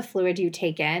more of the fluid you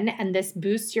take in, and this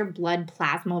boosts your blood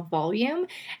plasma volume.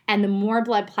 And the more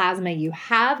blood plasma you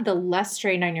have, the less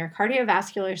strain on your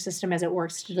cardiovascular system as it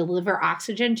works to deliver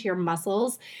oxygen to your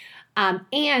muscles,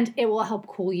 and it will help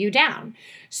cool you down.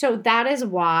 So that is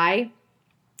why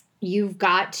you've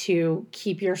got to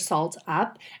keep your salt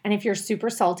up. And if you're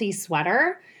super salty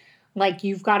sweater,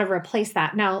 you've got to replace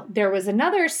that. Now, there was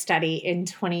another study in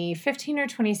 2015 or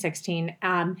 2016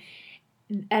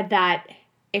 that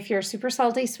if you're a super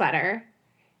salty sweater,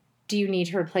 do you need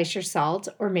to replace your salt?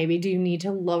 Or maybe do you need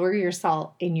to lower your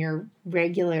salt in your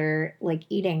regular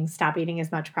eating? Stop eating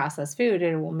as much processed food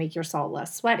and it will make your salt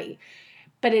less sweaty.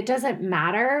 But it doesn't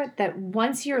matter that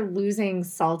once you're losing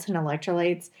salt and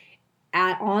electrolytes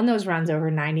on those runs over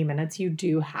 90 minutes, you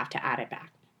do have to add it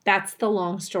back. That's the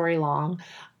long story long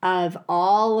of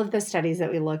all of the studies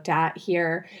that we looked at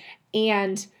here.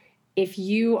 And if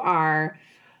you are,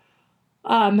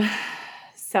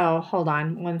 so hold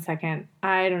on one second.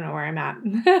 I don't know where I'm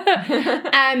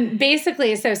at.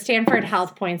 Basically, so Stanford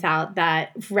Health points out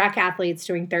that rec athletes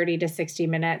doing 30 to 60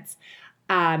 minutes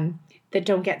that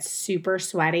don't get super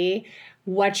sweaty,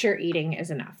 what you're eating is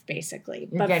enough, basically.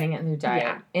 You're getting it in your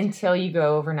diet until you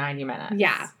go over 90 minutes.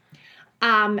 Yeah.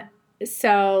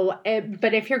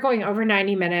 But if you're going over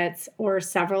 90 minutes or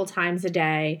several times a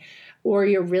day, or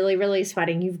you're really, really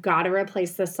sweating, you've got to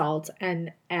replace the salt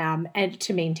and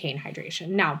to maintain hydration.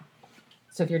 Now,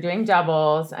 so if you're doing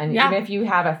doubles, and even if you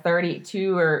have a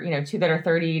 32 or, two that are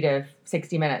 30 to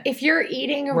 60 minutes. If you're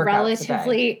eating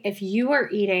if you are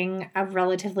eating a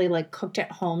relatively like cooked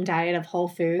at home diet of whole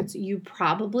foods, you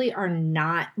probably are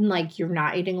not, like, you're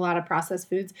not eating a lot of processed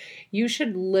foods. You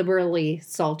should liberally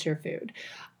salt your food.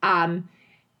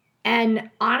 And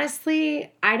honestly,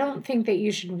 I don't think that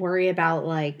you should worry about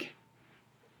like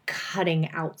cutting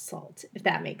out salt, if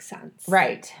that makes sense.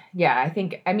 Right. Yeah.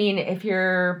 If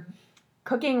you're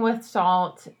cooking with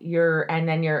salt, if you're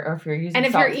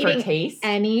using salt for taste,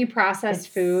 any processed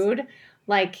food,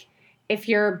 like if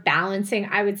you're balancing,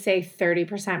 I would say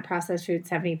 30% processed food,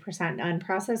 70%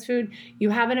 unprocessed food, you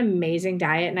have an amazing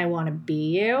diet, and I want to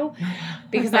be you,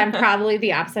 because I'm probably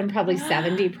the opposite. I'm probably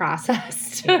 70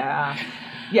 processed. Yeah.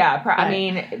 Yeah.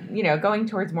 Going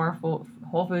towards more whole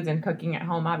foods and cooking at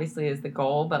home obviously is the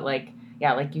goal, but like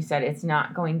you said, it's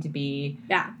not going to be.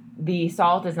 Yeah. The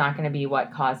salt is not going to be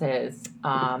what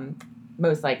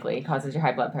most likely causes your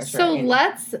high blood pressure. So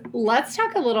let's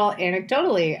talk a little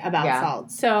anecdotally about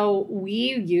salt. So we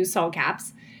use salt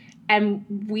caps, and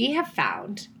we have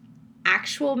found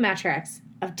actual metrics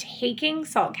of taking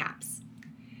salt caps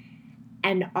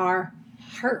and our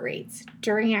heart rates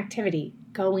during activity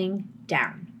going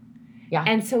down. Yeah.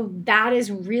 And so that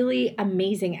is really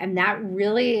amazing, and that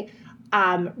really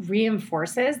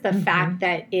reinforces the fact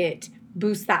that it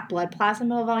boost that blood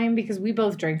plasma volume, because we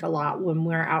both drink a lot when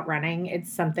we're out running. It's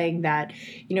something that,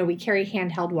 we carry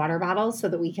handheld water bottles so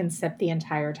that we can sip the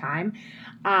entire time.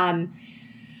 Our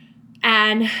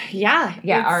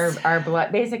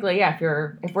blood, basically, if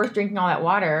we're drinking all that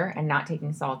water and not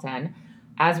taking salt in,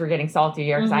 as we're getting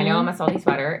saltier, because I know I'm a salty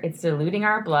sweater, it's diluting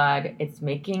our blood. It's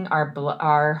making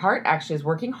our heart actually is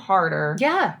working harder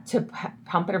to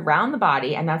pump it around the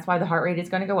body, and that's why the heart rate is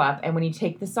going to go up. And when you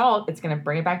take the salt, it's going to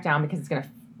bring it back down, because it's going to,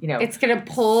 it's going to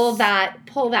pull that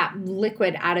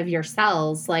liquid out of your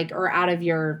cells, or out of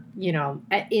your,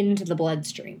 into the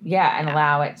bloodstream. Yeah, and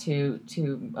allow it to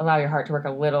allow your heart to work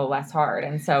a little less hard.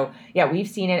 And so, we've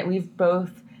seen it. We've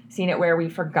both seen it where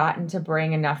we've forgotten to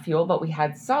bring enough fuel, but we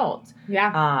had salt.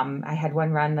 Yeah. I had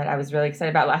one run that I was really excited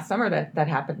about last summer that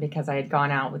happened because I had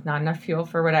gone out with not enough fuel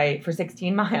for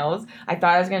 16 miles. I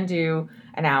thought I was going to do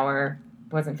an hour,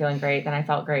 wasn't feeling great. Then I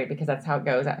felt great, because that's how it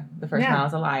goes. The first mile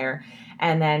is a liar.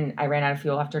 And then I ran out of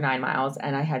fuel after 9 miles,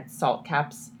 and I had salt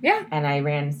caps. Yeah. And I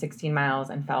ran 16 miles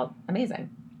and felt amazing.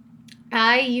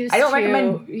 I don't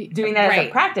recommend doing that as a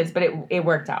practice, but it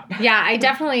worked out. Yeah, I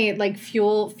definitely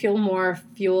fuel more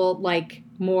fuel,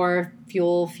 more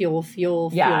fuel.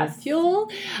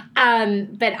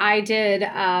 But I did,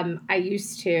 I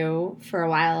used to, for a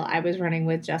while, I was running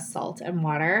with just salt and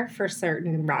water for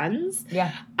certain runs.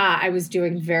 Yeah. I was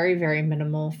doing very, very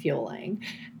minimal fueling,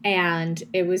 and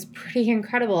it was pretty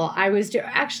incredible.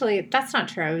 Actually, that's not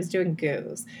true. I was doing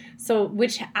goos,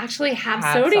 which actually have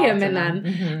sodium in them.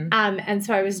 Mm-hmm. And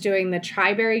so I was doing the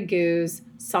Tri-Berry goos,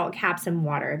 salt caps, and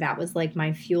water. That was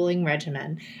my fueling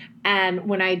regimen. And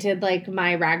when I did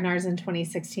my Ragnars in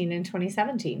 2016 and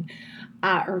 2017,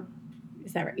 or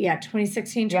is that right? Yeah,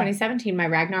 2016, 2017, my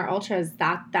Ragnar Ultras,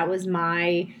 that was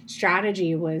my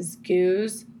strategy, was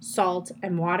goos, salt,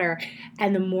 and water.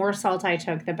 And the more salt I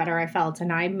took, the better I felt.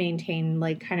 And I maintained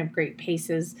kind of great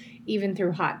paces even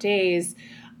through hot days.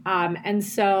 And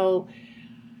so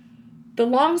the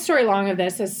long story long of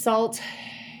this is salt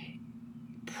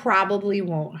probably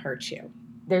won't hurt you.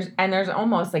 There's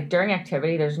almost during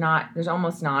activity, there's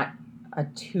almost not a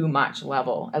too much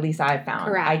level. At least I've found.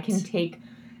 Correct. I can take.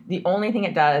 The only thing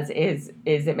it does is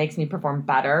it makes me perform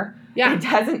better. Yeah.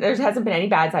 There hasn't been any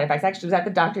bad side effects. Actually, I was at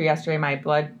the doctor yesterday. My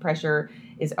blood pressure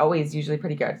is always usually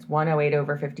pretty good. It's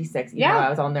 108/56, even though I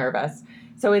was all nervous.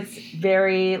 So it's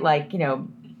very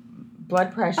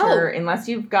blood pressure, unless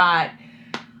you've got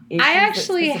issues. I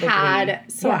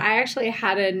actually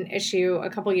had an issue a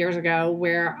couple years ago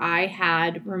where I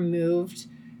had removed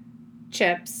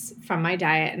chips from my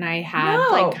diet, and I had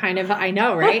I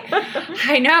know, right?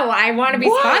 I know, I want to be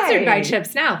sponsored by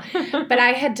chips now, but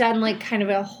I had done kind of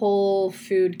a whole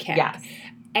food kick. Yes.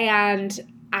 And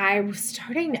I was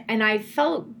starting, and I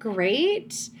felt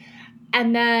great,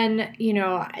 and then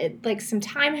some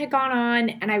time had gone on,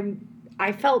 and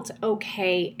I felt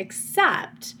okay,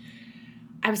 except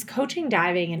I was coaching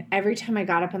diving, and every time I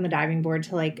got up on the diving board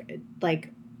to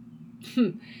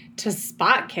to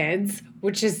spot kids,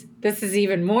 this is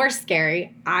even more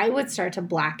scary, I would start to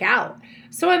black out.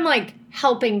 So I'm like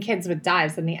helping kids with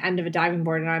dives on the end of a diving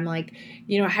board, and I'm like,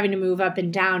 having to move up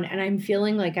and down, and I'm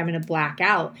feeling like I'm going to black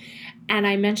out. And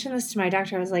I mentioned this to my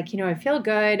doctor. I was like, I feel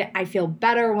good. I feel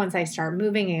better once I start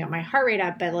moving and get my heart rate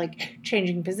up, but like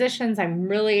changing positions, I'm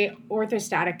really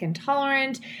orthostatic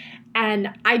intolerant.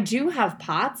 And I do have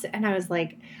POTS. And I was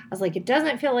like, it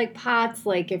doesn't feel like POTS.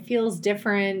 Like it feels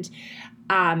different.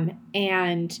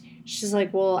 And she's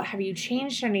like, well, have you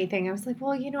changed anything? I was like,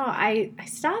 well, I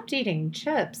stopped eating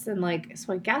chips, and like,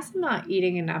 so I guess I'm not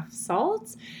eating enough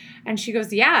salt. And she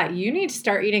goes, yeah, you need to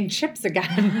start eating chips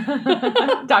again.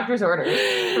 Doctor's orders.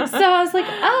 So I was like,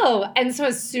 oh. And so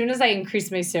as soon as I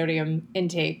increased my sodium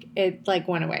intake, it like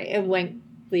went away. It went,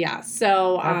 yeah.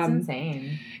 So that's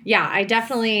insane. Yeah, I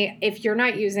definitely, if you're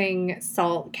not using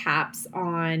salt caps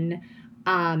on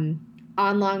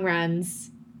long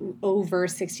runs over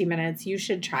 60 minutes, you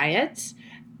should try it.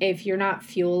 If you're not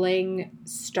fueling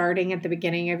starting at the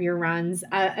beginning of your runs,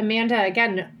 Amanda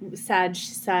again said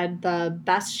the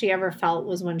best she ever felt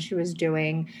was when she was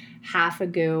doing half a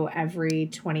goo every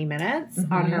 20 minutes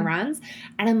on her runs.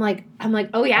 And I'm like,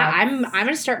 oh yeah, I'm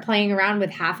gonna start playing around with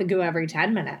half a goo every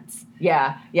 10 minutes.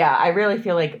 Yeah. I really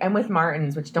feel like, and with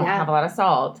Martins, which don't have a lot of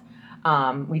salt,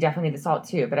 we definitely need the salt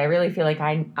too, but I really feel like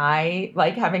I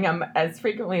like having them as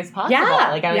frequently as possible. Yeah,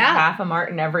 like I like half a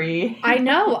Martin every I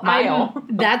know mile.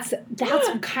 That's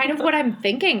kind of what I'm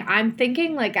thinking. I'm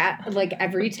thinking like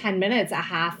every 10 minutes a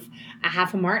half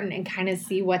a Martin, and kind of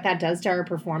see what that does to our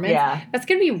performance. Yeah. That's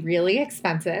going to be really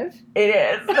expensive. It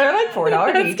is. They're like $4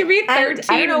 That's going to be 13 and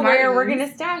I don't know Martins. where we're going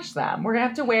to stash them. We're going to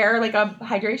have to wear like a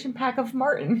hydration pack of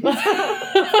Martins.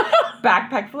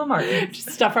 Backpack full of Martins.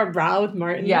 Just stuff our brow with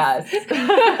Martins. Yes.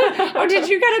 Oh, did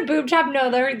you get a boob job?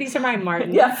 No, these are my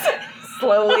Martins. Yes.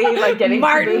 Slowly like getting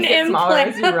Martin smaller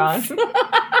as you run.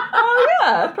 Oh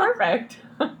yeah, perfect.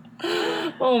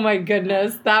 Oh my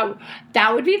goodness.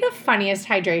 That would be the funniest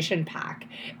hydration pack.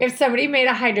 If somebody made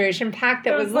a hydration pack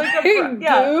that was like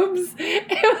boobs.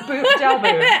 Boob gel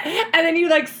boobs. And then you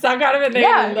like suck out of it.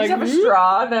 Yeah, and you have a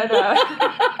straw that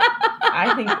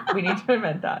I think we need to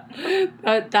invent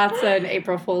that. That's an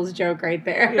April Fool's joke right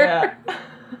there. Yeah.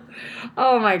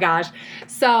 Oh my gosh.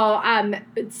 So,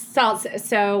 salts.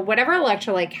 So whatever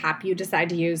electrolyte cap you decide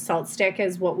to use, Salt Stick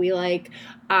is what we like.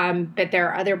 But there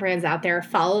are other brands out there.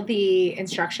 Follow the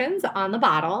instructions on the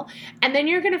bottle, and then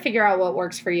you're going to figure out what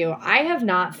works for you. I have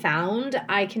not found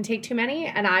I can take too many,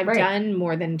 and I've done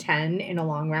more than 10 in a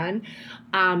long run.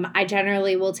 I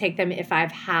generally will take them if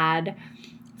I've had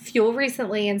fuel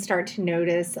recently and start to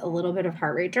notice a little bit of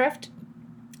heart rate drift.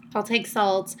 I'll take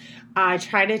salts. I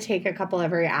try to take a couple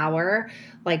every hour,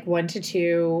 like 1 to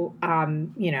 2,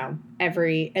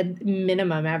 every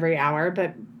minimum every hour,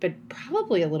 but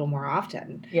probably a little more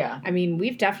often. Yeah. I mean,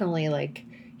 we've definitely like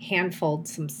handfulled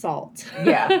some salt.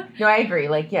 Yeah. No, I agree.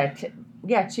 Like,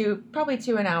 probably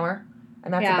 2 an hour.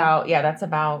 And that's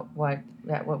about what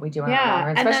we do on our long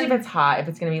run. Especially if it's hot, if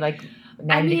it's going to be like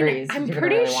 90 degrees. I'm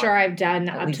pretty sure I've done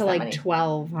up to like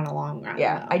 12 on a long run.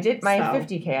 Yeah, though, I did my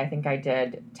 50K. I think I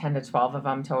did 10 to 12 of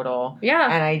them total.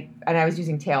 Yeah, and I was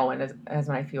using Tailwind as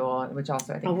my fuel, which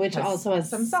also I think has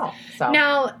some salt. So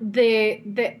now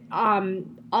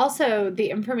also the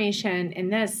information in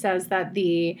this says that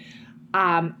the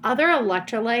other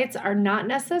electrolytes are not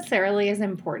necessarily as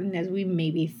important as we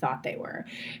maybe thought they were.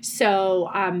 So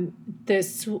the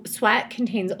sweat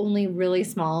contains only really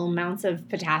small amounts of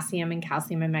potassium and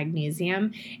calcium and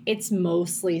magnesium. It's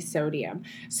mostly sodium.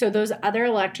 So those other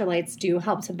electrolytes do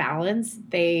help to balance.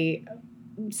 They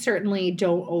certainly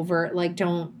don't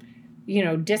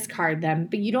discard them,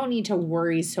 but you don't need to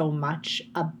worry so much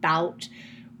about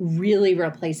really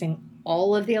replacing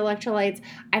all of the electrolytes.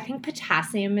 I think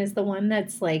potassium is the one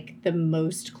that's like the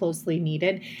most closely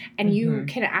needed, and you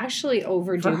can actually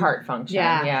overdo for heart function.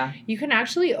 Yeah, you can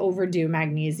actually overdo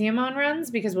magnesium on runs,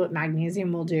 because what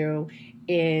magnesium will do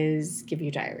is give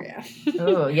you diarrhea.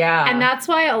 Oh yeah, and that's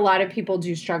why a lot of people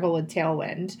do struggle with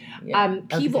Tailwind. Yeah.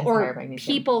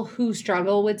 People who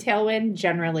struggle with Tailwind,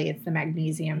 generally it's the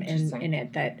magnesium in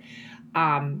it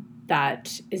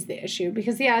that is the issue,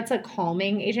 because it's a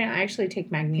calming agent. I actually take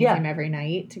magnesium every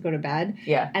night to go to bed.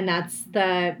 Yeah. And that's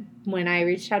the when I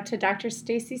reached out to Dr.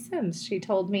 Stacy Sims. She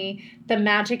told me the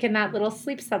magic in that little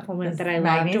sleep supplement that I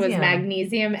loved was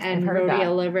magnesium and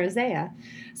rhodiola rosea.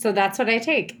 So that's what I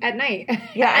take at night.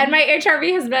 Yeah. And my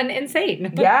HRV has been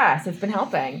insane. Yes, it's been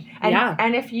helping. And,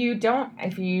 and if you don't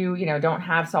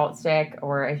have salt stick,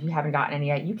 or if you haven't gotten any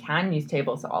yet, you can use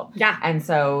table salt. Yeah. And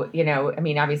so,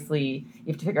 obviously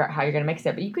you have to figure out how you're going to mix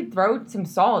it, but you could throw some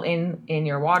salt in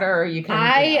your water, or you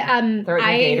can throw it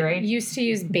in Gatorade. I used to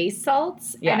use base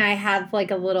salts, and I have like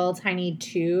a little tiny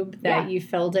tube that you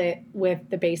filled it with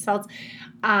the base salts.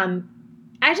 I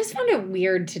just found it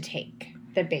weird to take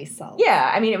the base salt. Yeah,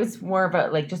 I mean, it was more of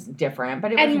a, just different,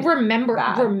 but it wasn't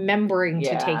remembering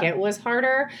to take it was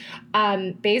harder.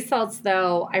 Base salts,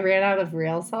 though, I ran out of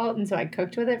real salt, and so I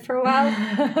cooked with it for a while.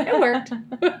 It worked.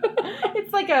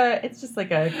 It's just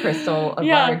like a crystal,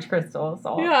 large crystal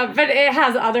salt. Yeah, but it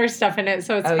has other stuff in it,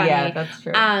 so it's funny. Yeah, that's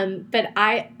true.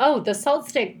 But the salt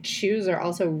stick chews are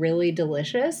also really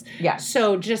delicious. Yeah.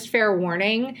 So just fair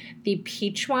warning, the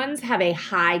peach ones have a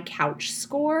high couch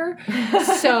score,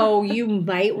 so you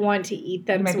might want to eat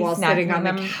them while sitting on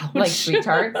the couch. Like sweet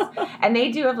tarts. And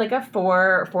they do have like a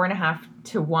 4.5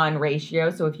 to 1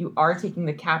 ratio. So if you are taking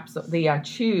the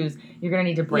chews, you're going to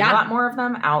need to bring a lot more of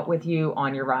them out with you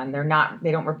on your run.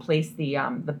 They don't replace the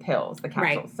pills, the capsules.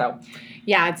 Right. So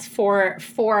yeah, it's four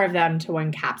of them to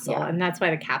 1 capsule. Yeah. And that's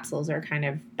why the capsules are kind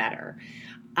of better.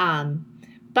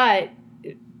 But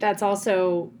that's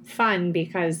also fun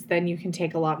because then you can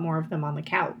take a lot more of them on the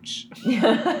couch.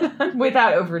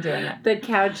 Without overdoing it. The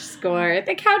couch score.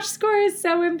 The couch score is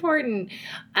so important.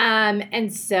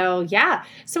 And so, yeah.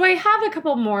 So I have a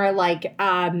couple more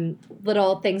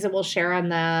little things that we'll share on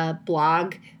the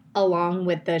blog along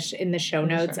with in the show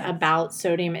notes about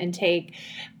sodium intake.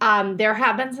 There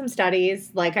have been some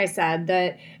studies, like I said,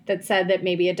 that said that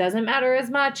maybe it doesn't matter as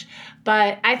much.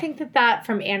 But I think that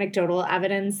from anecdotal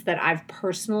evidence that I've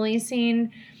personally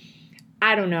seen,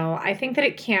 I don't know. I think that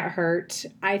it can't hurt.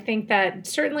 I think that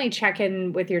certainly check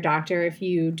in with your doctor if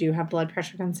you do have blood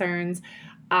pressure concerns.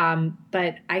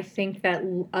 But I think that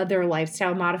other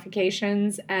lifestyle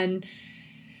modifications, and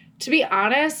to be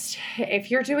honest,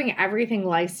 if you're doing everything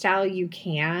lifestyle you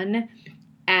can,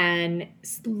 and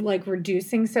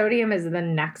reducing sodium is the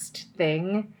next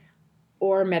thing,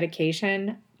 or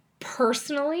medication,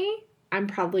 personally, I'm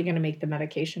probably going to make the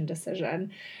medication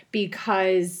decision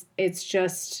because it's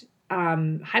just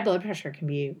high blood pressure can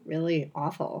be really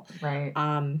awful. Right.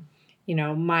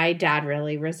 My dad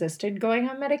really resisted going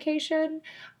on medication.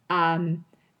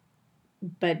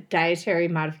 But dietary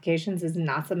modifications is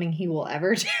not something he will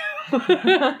ever do.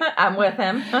 I'm with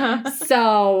him.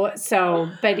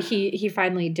 But he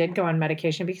finally did go on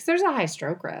medication because there's a high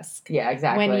stroke risk. Yeah,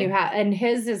 exactly. When you and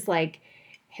his is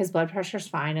his blood pressure's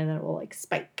fine and then it will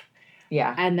spike.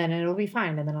 Yeah. And then it'll be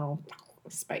fine and then it'll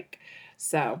spike.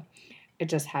 So it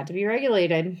just had to be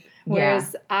regulated.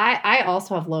 Whereas I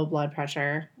also have low blood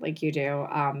pressure like you do.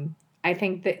 I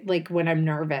think that when I'm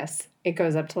nervous, it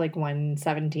goes up to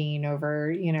 117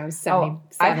 over, 70.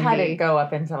 I've had it go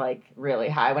up into really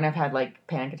high when I've had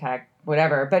panic attack,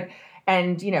 whatever. But,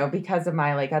 and, because of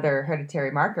my other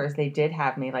hereditary markers, they did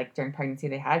have me during pregnancy,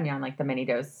 they had me on the mini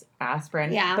dose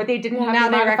aspirin. Yeah. But they didn't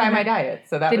have me modify my diet.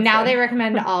 So that was now they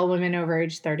recommend all women over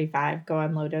age 35 go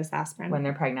on low dose aspirin. When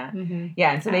they're pregnant. Mm-hmm.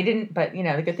 Yeah. And so they didn't, but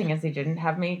the good thing is they didn't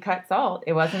have me cut salt.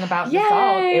 It wasn't about the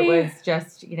salt. It was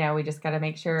just, we just got to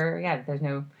make sure, that there's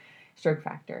no stroke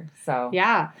factor. So.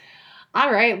 Yeah. All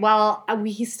right. Well,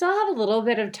 we still have a little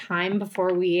bit of time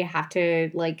before we have to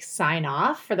sign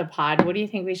off for the pod. What do you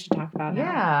think we should talk about now?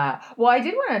 Yeah. Well, I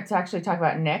did want to actually talk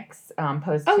about Nick's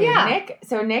post. Oh, too. yeah.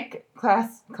 Nick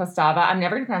Kostava. I'm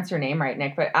never going to pronounce your name right,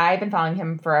 Nick, but I've been following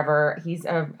him forever. He's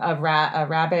a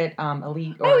rabbit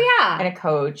elite and a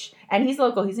coach, and he's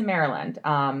local. He's in Maryland.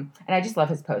 And I just love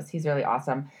his posts. He's really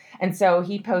awesome. And so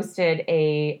he posted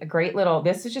a great little,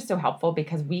 this is just so helpful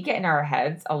because we get in our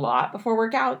heads a lot before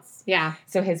workouts. Yeah.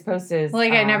 So his post is...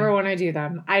 I never want to do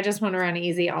them. I just want to run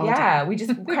easy all the time. Yeah, we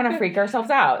just kind of freak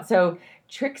ourselves out. So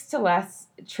tricks to less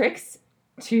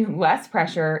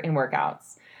pressure in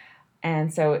workouts.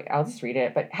 And so I'll just read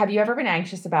it. But have you ever been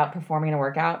anxious about performing in a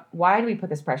workout? Why do we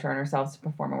put this pressure on ourselves to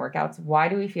perform in workouts? Why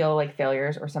do we feel like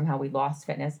failures or somehow we lost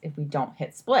fitness if we don't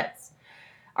hit splits?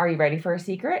 Are you ready for a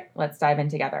secret? Let's dive in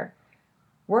together.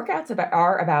 Workouts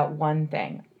are about one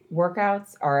thing.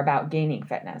 Workouts are about gaining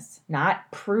fitness, not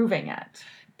proving it.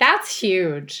 That's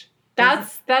huge.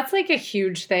 That's a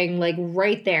huge thing,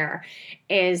 right there,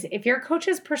 is if your coach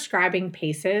is prescribing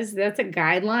paces, that's a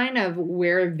guideline of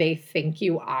where they think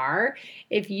you are.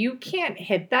 If you can't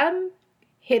hit them,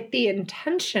 hit the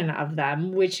intention of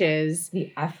them, which is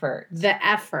the effort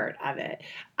of it.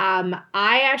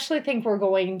 I actually think we're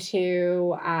going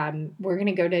to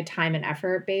go to time and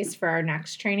effort based for our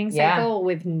next training cycle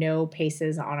with no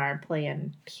paces on our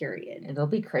plan, period. It'll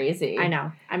be crazy. I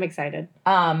know. I'm excited.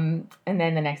 And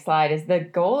then the next slide is the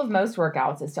goal of most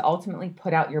workouts is to ultimately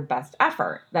put out your best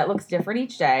effort. That looks different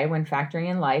each day when factoring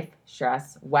in life,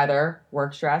 stress, weather,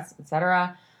 work stress,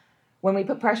 etc. When we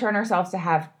put pressure on ourselves to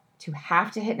have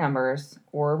to hit numbers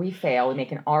or we fail, we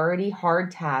make an already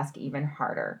hard task even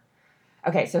harder.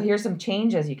 Okay, so here's some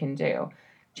changes you can do.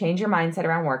 Change your mindset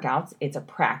around workouts. It's a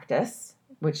practice,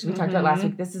 which we talked about last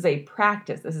week. This is a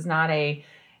practice. This is not a,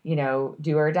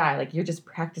 do or die. Like, you're just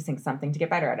practicing something to get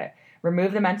better at it.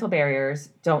 Remove the mental barriers.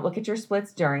 Don't look at your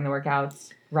splits during the workouts.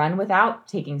 Run without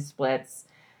taking splits.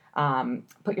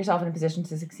 Put yourself in a position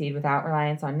to succeed without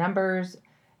reliance on numbers.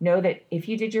 Know that if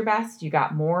you did your best, you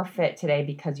got more fit today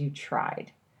because you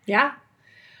tried. Yeah.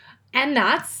 And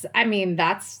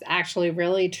that's actually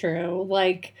really true.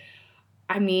 Like,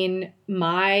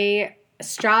 my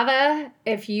Strava,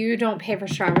 if you don't pay for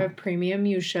Strava Premium,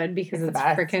 you should, because it's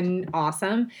freaking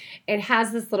awesome. It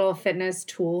has this little fitness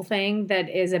tool thing that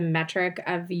is a metric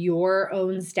of your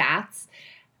own stats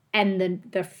and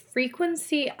the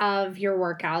frequency of your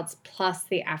workouts plus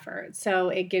the effort. So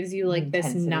it gives you like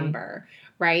this number,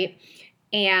 right?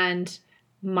 And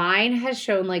mine has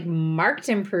shown like marked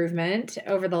improvement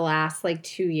over the last like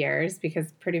 2 years,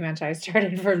 because pretty much I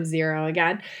started from zero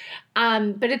again.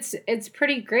 But it's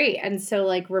pretty great. And so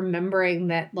like remembering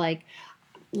that like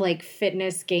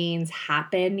fitness gains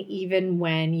happen even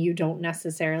when you don't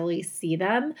necessarily see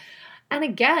them. And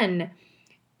again,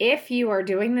 if you are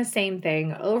doing the same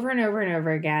thing over and over and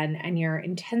over again, and your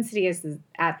intensity is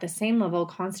at the same level,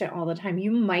 constant all the time,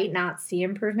 you might not see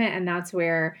improvement. And that's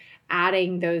where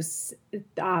adding those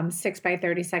 6 by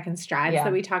 30 second strides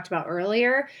that we talked about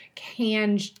earlier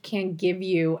can give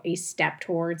you a step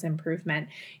towards improvement.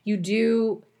 You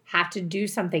do have to do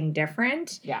something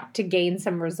different to gain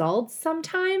some results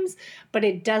sometimes, but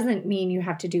it doesn't mean you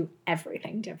have to do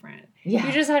everything different. Yeah.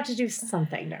 You just have to do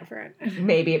something different.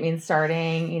 Maybe it means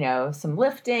starting, some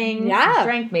lifting, some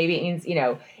strength. Maybe it means,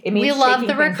 it means we love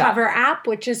the Recover app,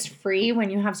 which is free when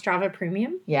you have Strava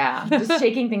Premium. Yeah. Just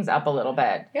shaking things up a little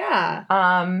bit. Yeah.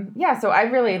 So I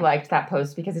really liked that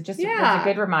post because it just was a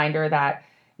good reminder that,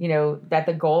 that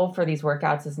the goal for these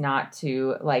workouts is not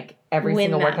to like every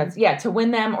single workout. Yeah. To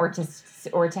win them or to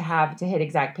hit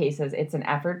exact paces. It's an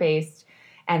effort based.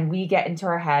 And we get into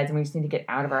our heads, and we just need to get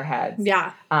out of our heads.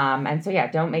 Yeah. And so,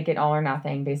 don't make it all or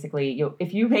nothing. Basically,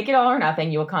 if you make it all or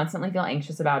nothing, you will constantly feel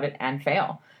anxious about it and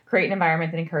fail. Create an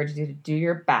environment that encourages you to do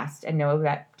your best, and know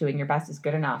that doing your best is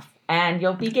good enough. And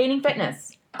you'll be gaining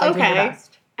fitness by doing your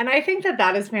best. And I think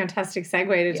that is a fantastic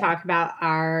segue to talk about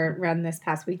our run this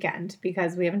past weekend,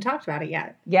 because we haven't talked about it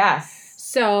yet. Yes.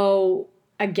 So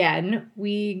again,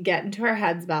 we get into our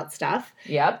heads about stuff.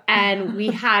 Yep. And we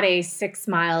had a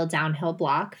 6-mile downhill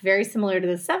block, very similar to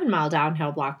the 7-mile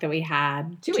downhill block that we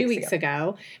had 2 weeks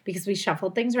ago, because we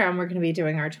shuffled things around. We're going to be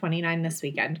doing our 29 this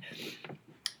weekend.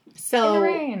 So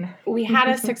we had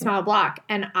a 6-mile block,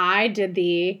 and I did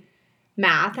the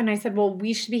math, and I said, well,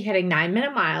 we should be hitting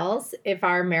 9-minute miles if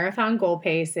our marathon goal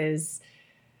pace is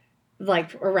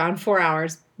like around 4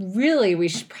 hours. Really, we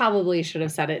probably should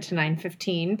have set it to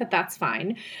 9:15, but that's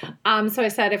fine. So I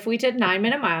said, if we did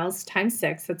 9-minute miles times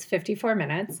 6, that's 54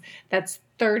 minutes. That's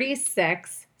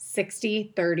 36,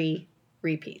 60, 30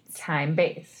 repeats.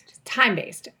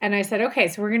 Time-based. And I said, okay,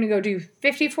 so we're going to go do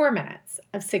 54 minutes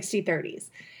of 60 30s.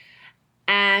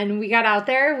 And we got out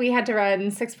there. We had to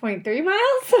run 6.3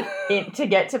 miles to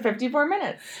get to 54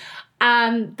 minutes.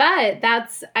 But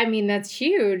that's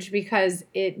huge, because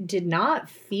it did not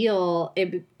feel,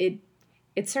 it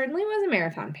certainly was a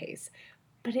marathon pace,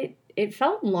 but it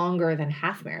felt longer than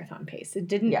half marathon pace. It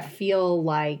didn't feel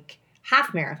like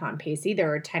half marathon pace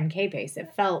either, or 10K pace.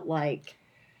 It felt like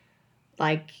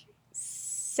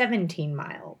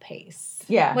 17-mile pace.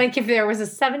 Yeah. Like if there was a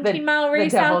 17-mile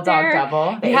race out there. The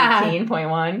double, the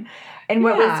 18.1. And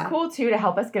what was cool too, to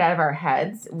help us get out of our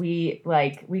heads, we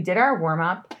did our warm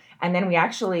up. And then we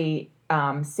actually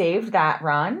saved that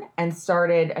run and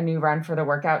started a new run for the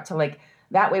workout to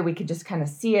that way we could just kind of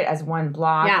see it as one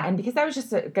block. Yeah. And because that was just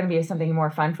going to be something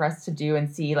more fun for us to do and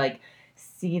see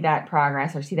that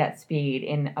progress or see that speed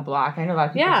in a block. I know a lot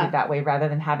of people do it that way rather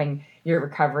than having your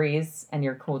recoveries and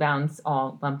your cool downs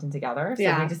all lumped in together.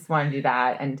 So we just want to do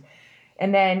that. And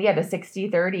then, the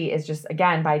 60-30 is just,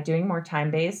 again, by doing more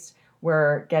time-based,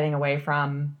 we're getting away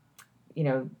from,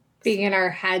 being in our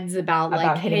heads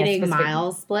about hitting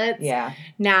mile splits. Yeah.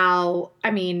 Now,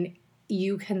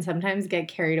 you can sometimes get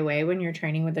carried away when you're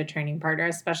training with a training partner,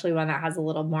 especially one that has a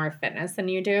little more fitness than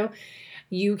you do.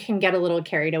 You can get a little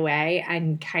carried away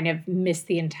and kind of miss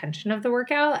the intention of the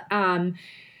workout.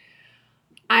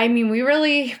 I mean, we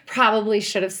really probably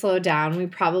should have slowed down. We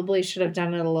probably should have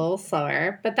done it a little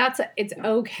slower, but it's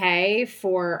okay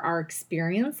for our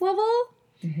experience level.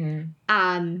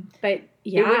 Mm-hmm. But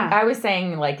yeah, I was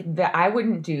saying like that I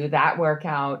wouldn't do that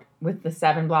workout with the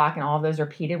 7 block and all of those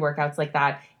repeated workouts like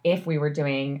that if we were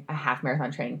doing a half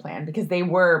marathon training plan, because they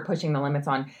were pushing the limits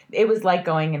on. It was like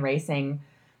going and racing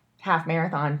half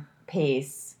marathon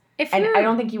pace. And I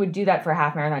don't think you would do that for a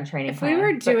half marathon training plan. If we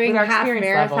were doing a half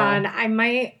marathon,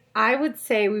 I would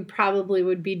say we probably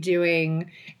would be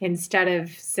doing, instead of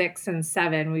 6 and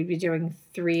 7, we'd be doing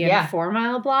 3 and 4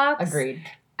 mile blocks. Agreed.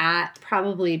 At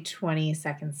probably 20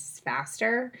 seconds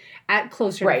faster, at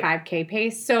closer to 5K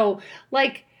pace. So,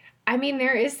 like, I mean,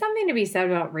 there is something to be said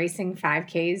about racing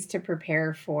 5Ks to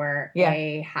prepare for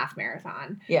a half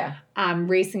marathon. Yeah.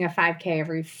 Racing a 5K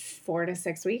every 4 to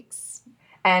 6 weeks.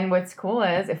 And what's cool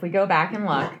is if we go back and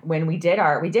look, when we did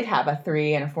have a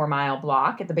 3 and a 4 mile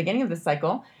block at the beginning of the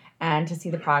cycle, and to see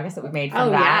the progress that we've made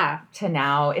from that to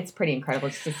now, it's pretty incredible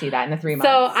just to see that in the 3 months.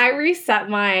 So I reset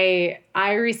my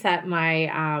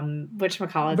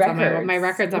whatchamacallit, my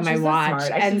records on my watch.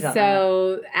 And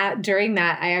so during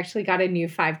that, I actually got a new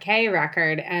 5K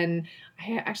record, and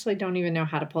I actually don't even know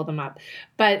how to pull them up.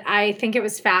 But I think it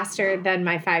was faster than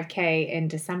my 5K in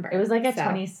December. It was like a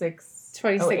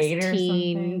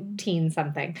 2016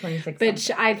 something,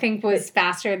 which I think was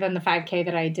faster than the 5K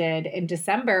that I did in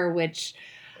December, which,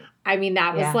 I mean,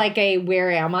 that was like a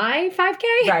where am I 5K?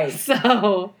 Right.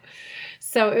 So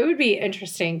it would be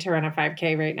interesting to run a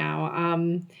 5K right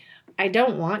now. I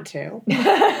don't want to.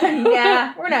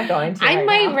 Yeah, we're not going to. I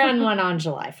might run one on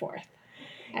July 4th.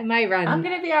 I'm going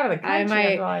to be out of the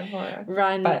country on July 4th.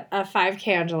 Run a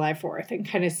 5K on July 4th and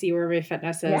kind of see where my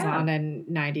fitness is on a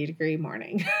 90-degree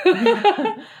morning.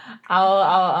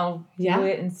 I'll do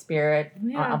it in spirit.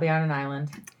 Yeah. I'll be on an island.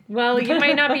 Well, you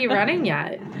might not be running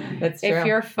yet. That's true. If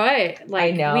your foot,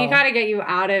 like, I know. We got to get you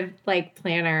out of, like,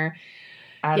 planner.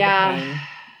 Out of the pain.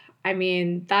 I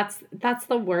mean, that's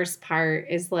the worst part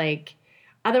is, like,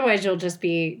 otherwise you'll just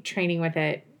be training with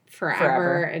it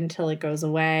forever until it goes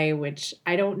away, which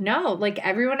I don't know. Like,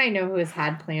 everyone I know who has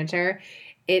had plantar,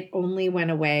 it only went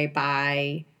away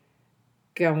by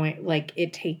going, like,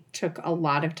 it took a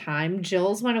lot of time.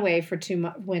 Jill's went away for 2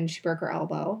 months when she broke her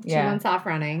elbow. 2 months off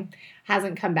running,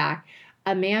 hasn't come back.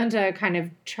 Amanda kind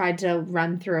of tried to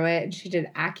run through it, and she did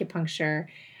acupuncture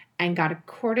and got a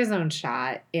cortisone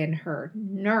shot in her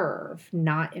nerve,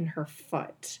 not in her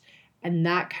foot. And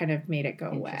that kind of made it go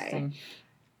away.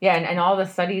 Yeah, and all the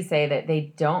studies say that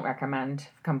they don't recommend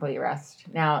complete rest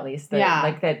now, at least.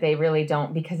 Like, that they really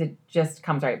don't, because it just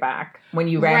comes right back when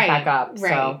you ramp back up.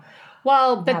 Right. So,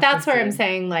 well, but that's where I'm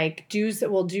saying, like,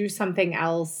 we'll do something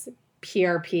else,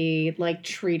 PRP, like,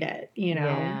 treat it, you know?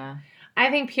 Yeah.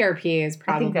 I think PRP is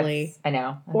probably... I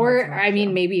know.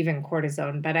 Maybe even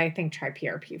cortisone, but I think try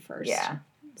PRP first. Yeah.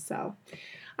 So,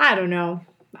 I don't know.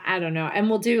 And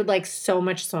we'll do, like, so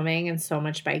much swimming and so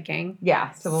much biking.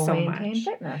 Yeah, so we'll maintain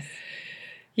fitness.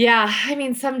 Yeah, I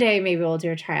mean, someday maybe we'll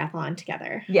do a triathlon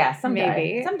together. Yeah,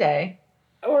 someday. Someday.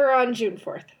 Or on June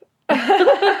 4th.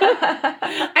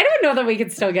 I don't know that we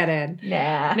could still get in.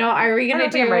 Nah. No, are we gonna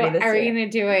do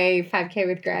a 5K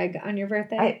with Greg on your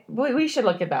birthday? We should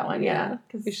look at that one. Yeah,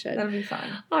 we should. That'll be fun.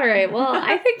 All right. Well,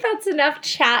 I think that's enough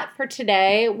chat for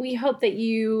today. We hope that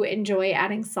you enjoy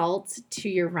adding salt to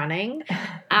your running.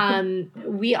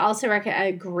 We also recommend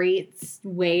a great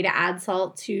way to add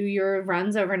salt to your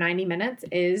runs over 90 minutes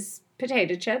is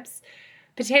potato chips.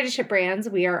 Potato chip brands,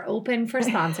 we are open for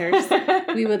sponsors.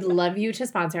 We would love you to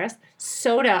sponsor us.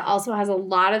 Soda also has a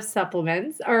lot of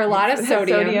supplements, or a lot of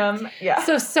sodium. Yeah.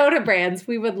 So soda brands,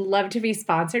 we would love to be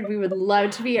sponsored. We would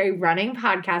love to be a running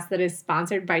podcast that is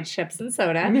sponsored by Chips and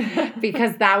Soda,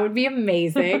 because that would be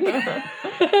amazing.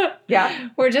 Yeah.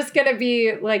 We're just going to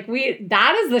be like,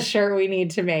 that is the shirt we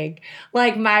need to make.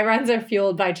 Like, my runs are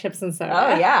fueled by Chips and Soda.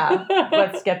 Oh, yeah.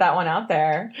 Let's get that one out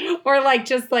there. Or like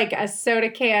just like a soda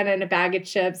can and a bag of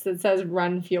chips that says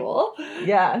Run Fuel.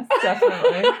 Yes,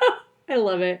 definitely. I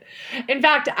love it. In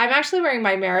fact, I'm actually wearing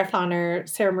my marathoner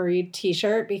Sarah Marie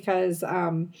t-shirt because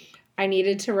I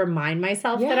needed to remind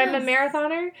myself that I'm a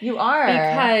marathoner. You are.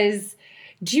 Because...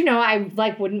 do you know, I,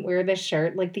 like, wouldn't wear this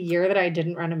shirt. Like, the year that I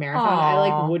didn't run a marathon, I,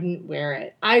 like, wouldn't wear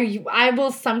it. I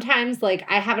will sometimes, like,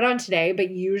 I have it on today,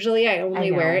 but usually I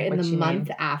only wear it in the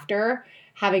month after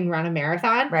having run a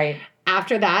marathon. Right.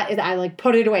 after that, I like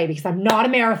put it away because I'm not a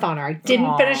marathoner. I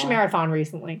didn't finish a marathon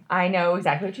recently. I know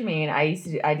exactly what you mean. I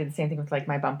did the same thing with like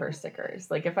my bumper stickers.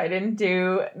 Like if I didn't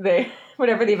do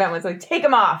whatever the event was, like take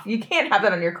them off. You can't have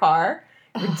that on your car.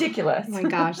 Ridiculous. Oh my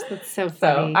gosh, that's so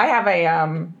funny. So I have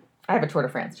a Tour de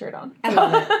France shirt on. I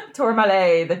love it.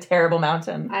 Tourmalet, the terrible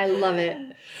mountain. I love it.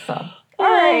 So all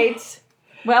right.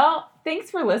 Well, thanks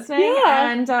for listening.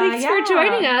 Yeah. And thanks for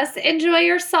joining us. Enjoy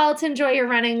your salt. Enjoy your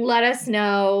running. Let us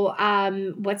know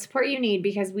what support you need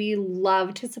because we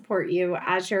love to support you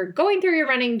as you're going through your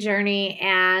running journey.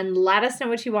 And let us know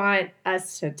what you want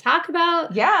us to talk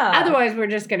about. Yeah. Otherwise, we're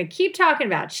just going to keep talking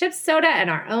about chips, soda,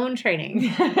 and our own training.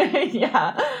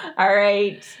 Yeah. All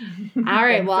right. All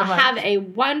right. Well, have a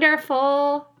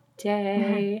wonderful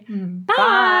day.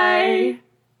 Bye.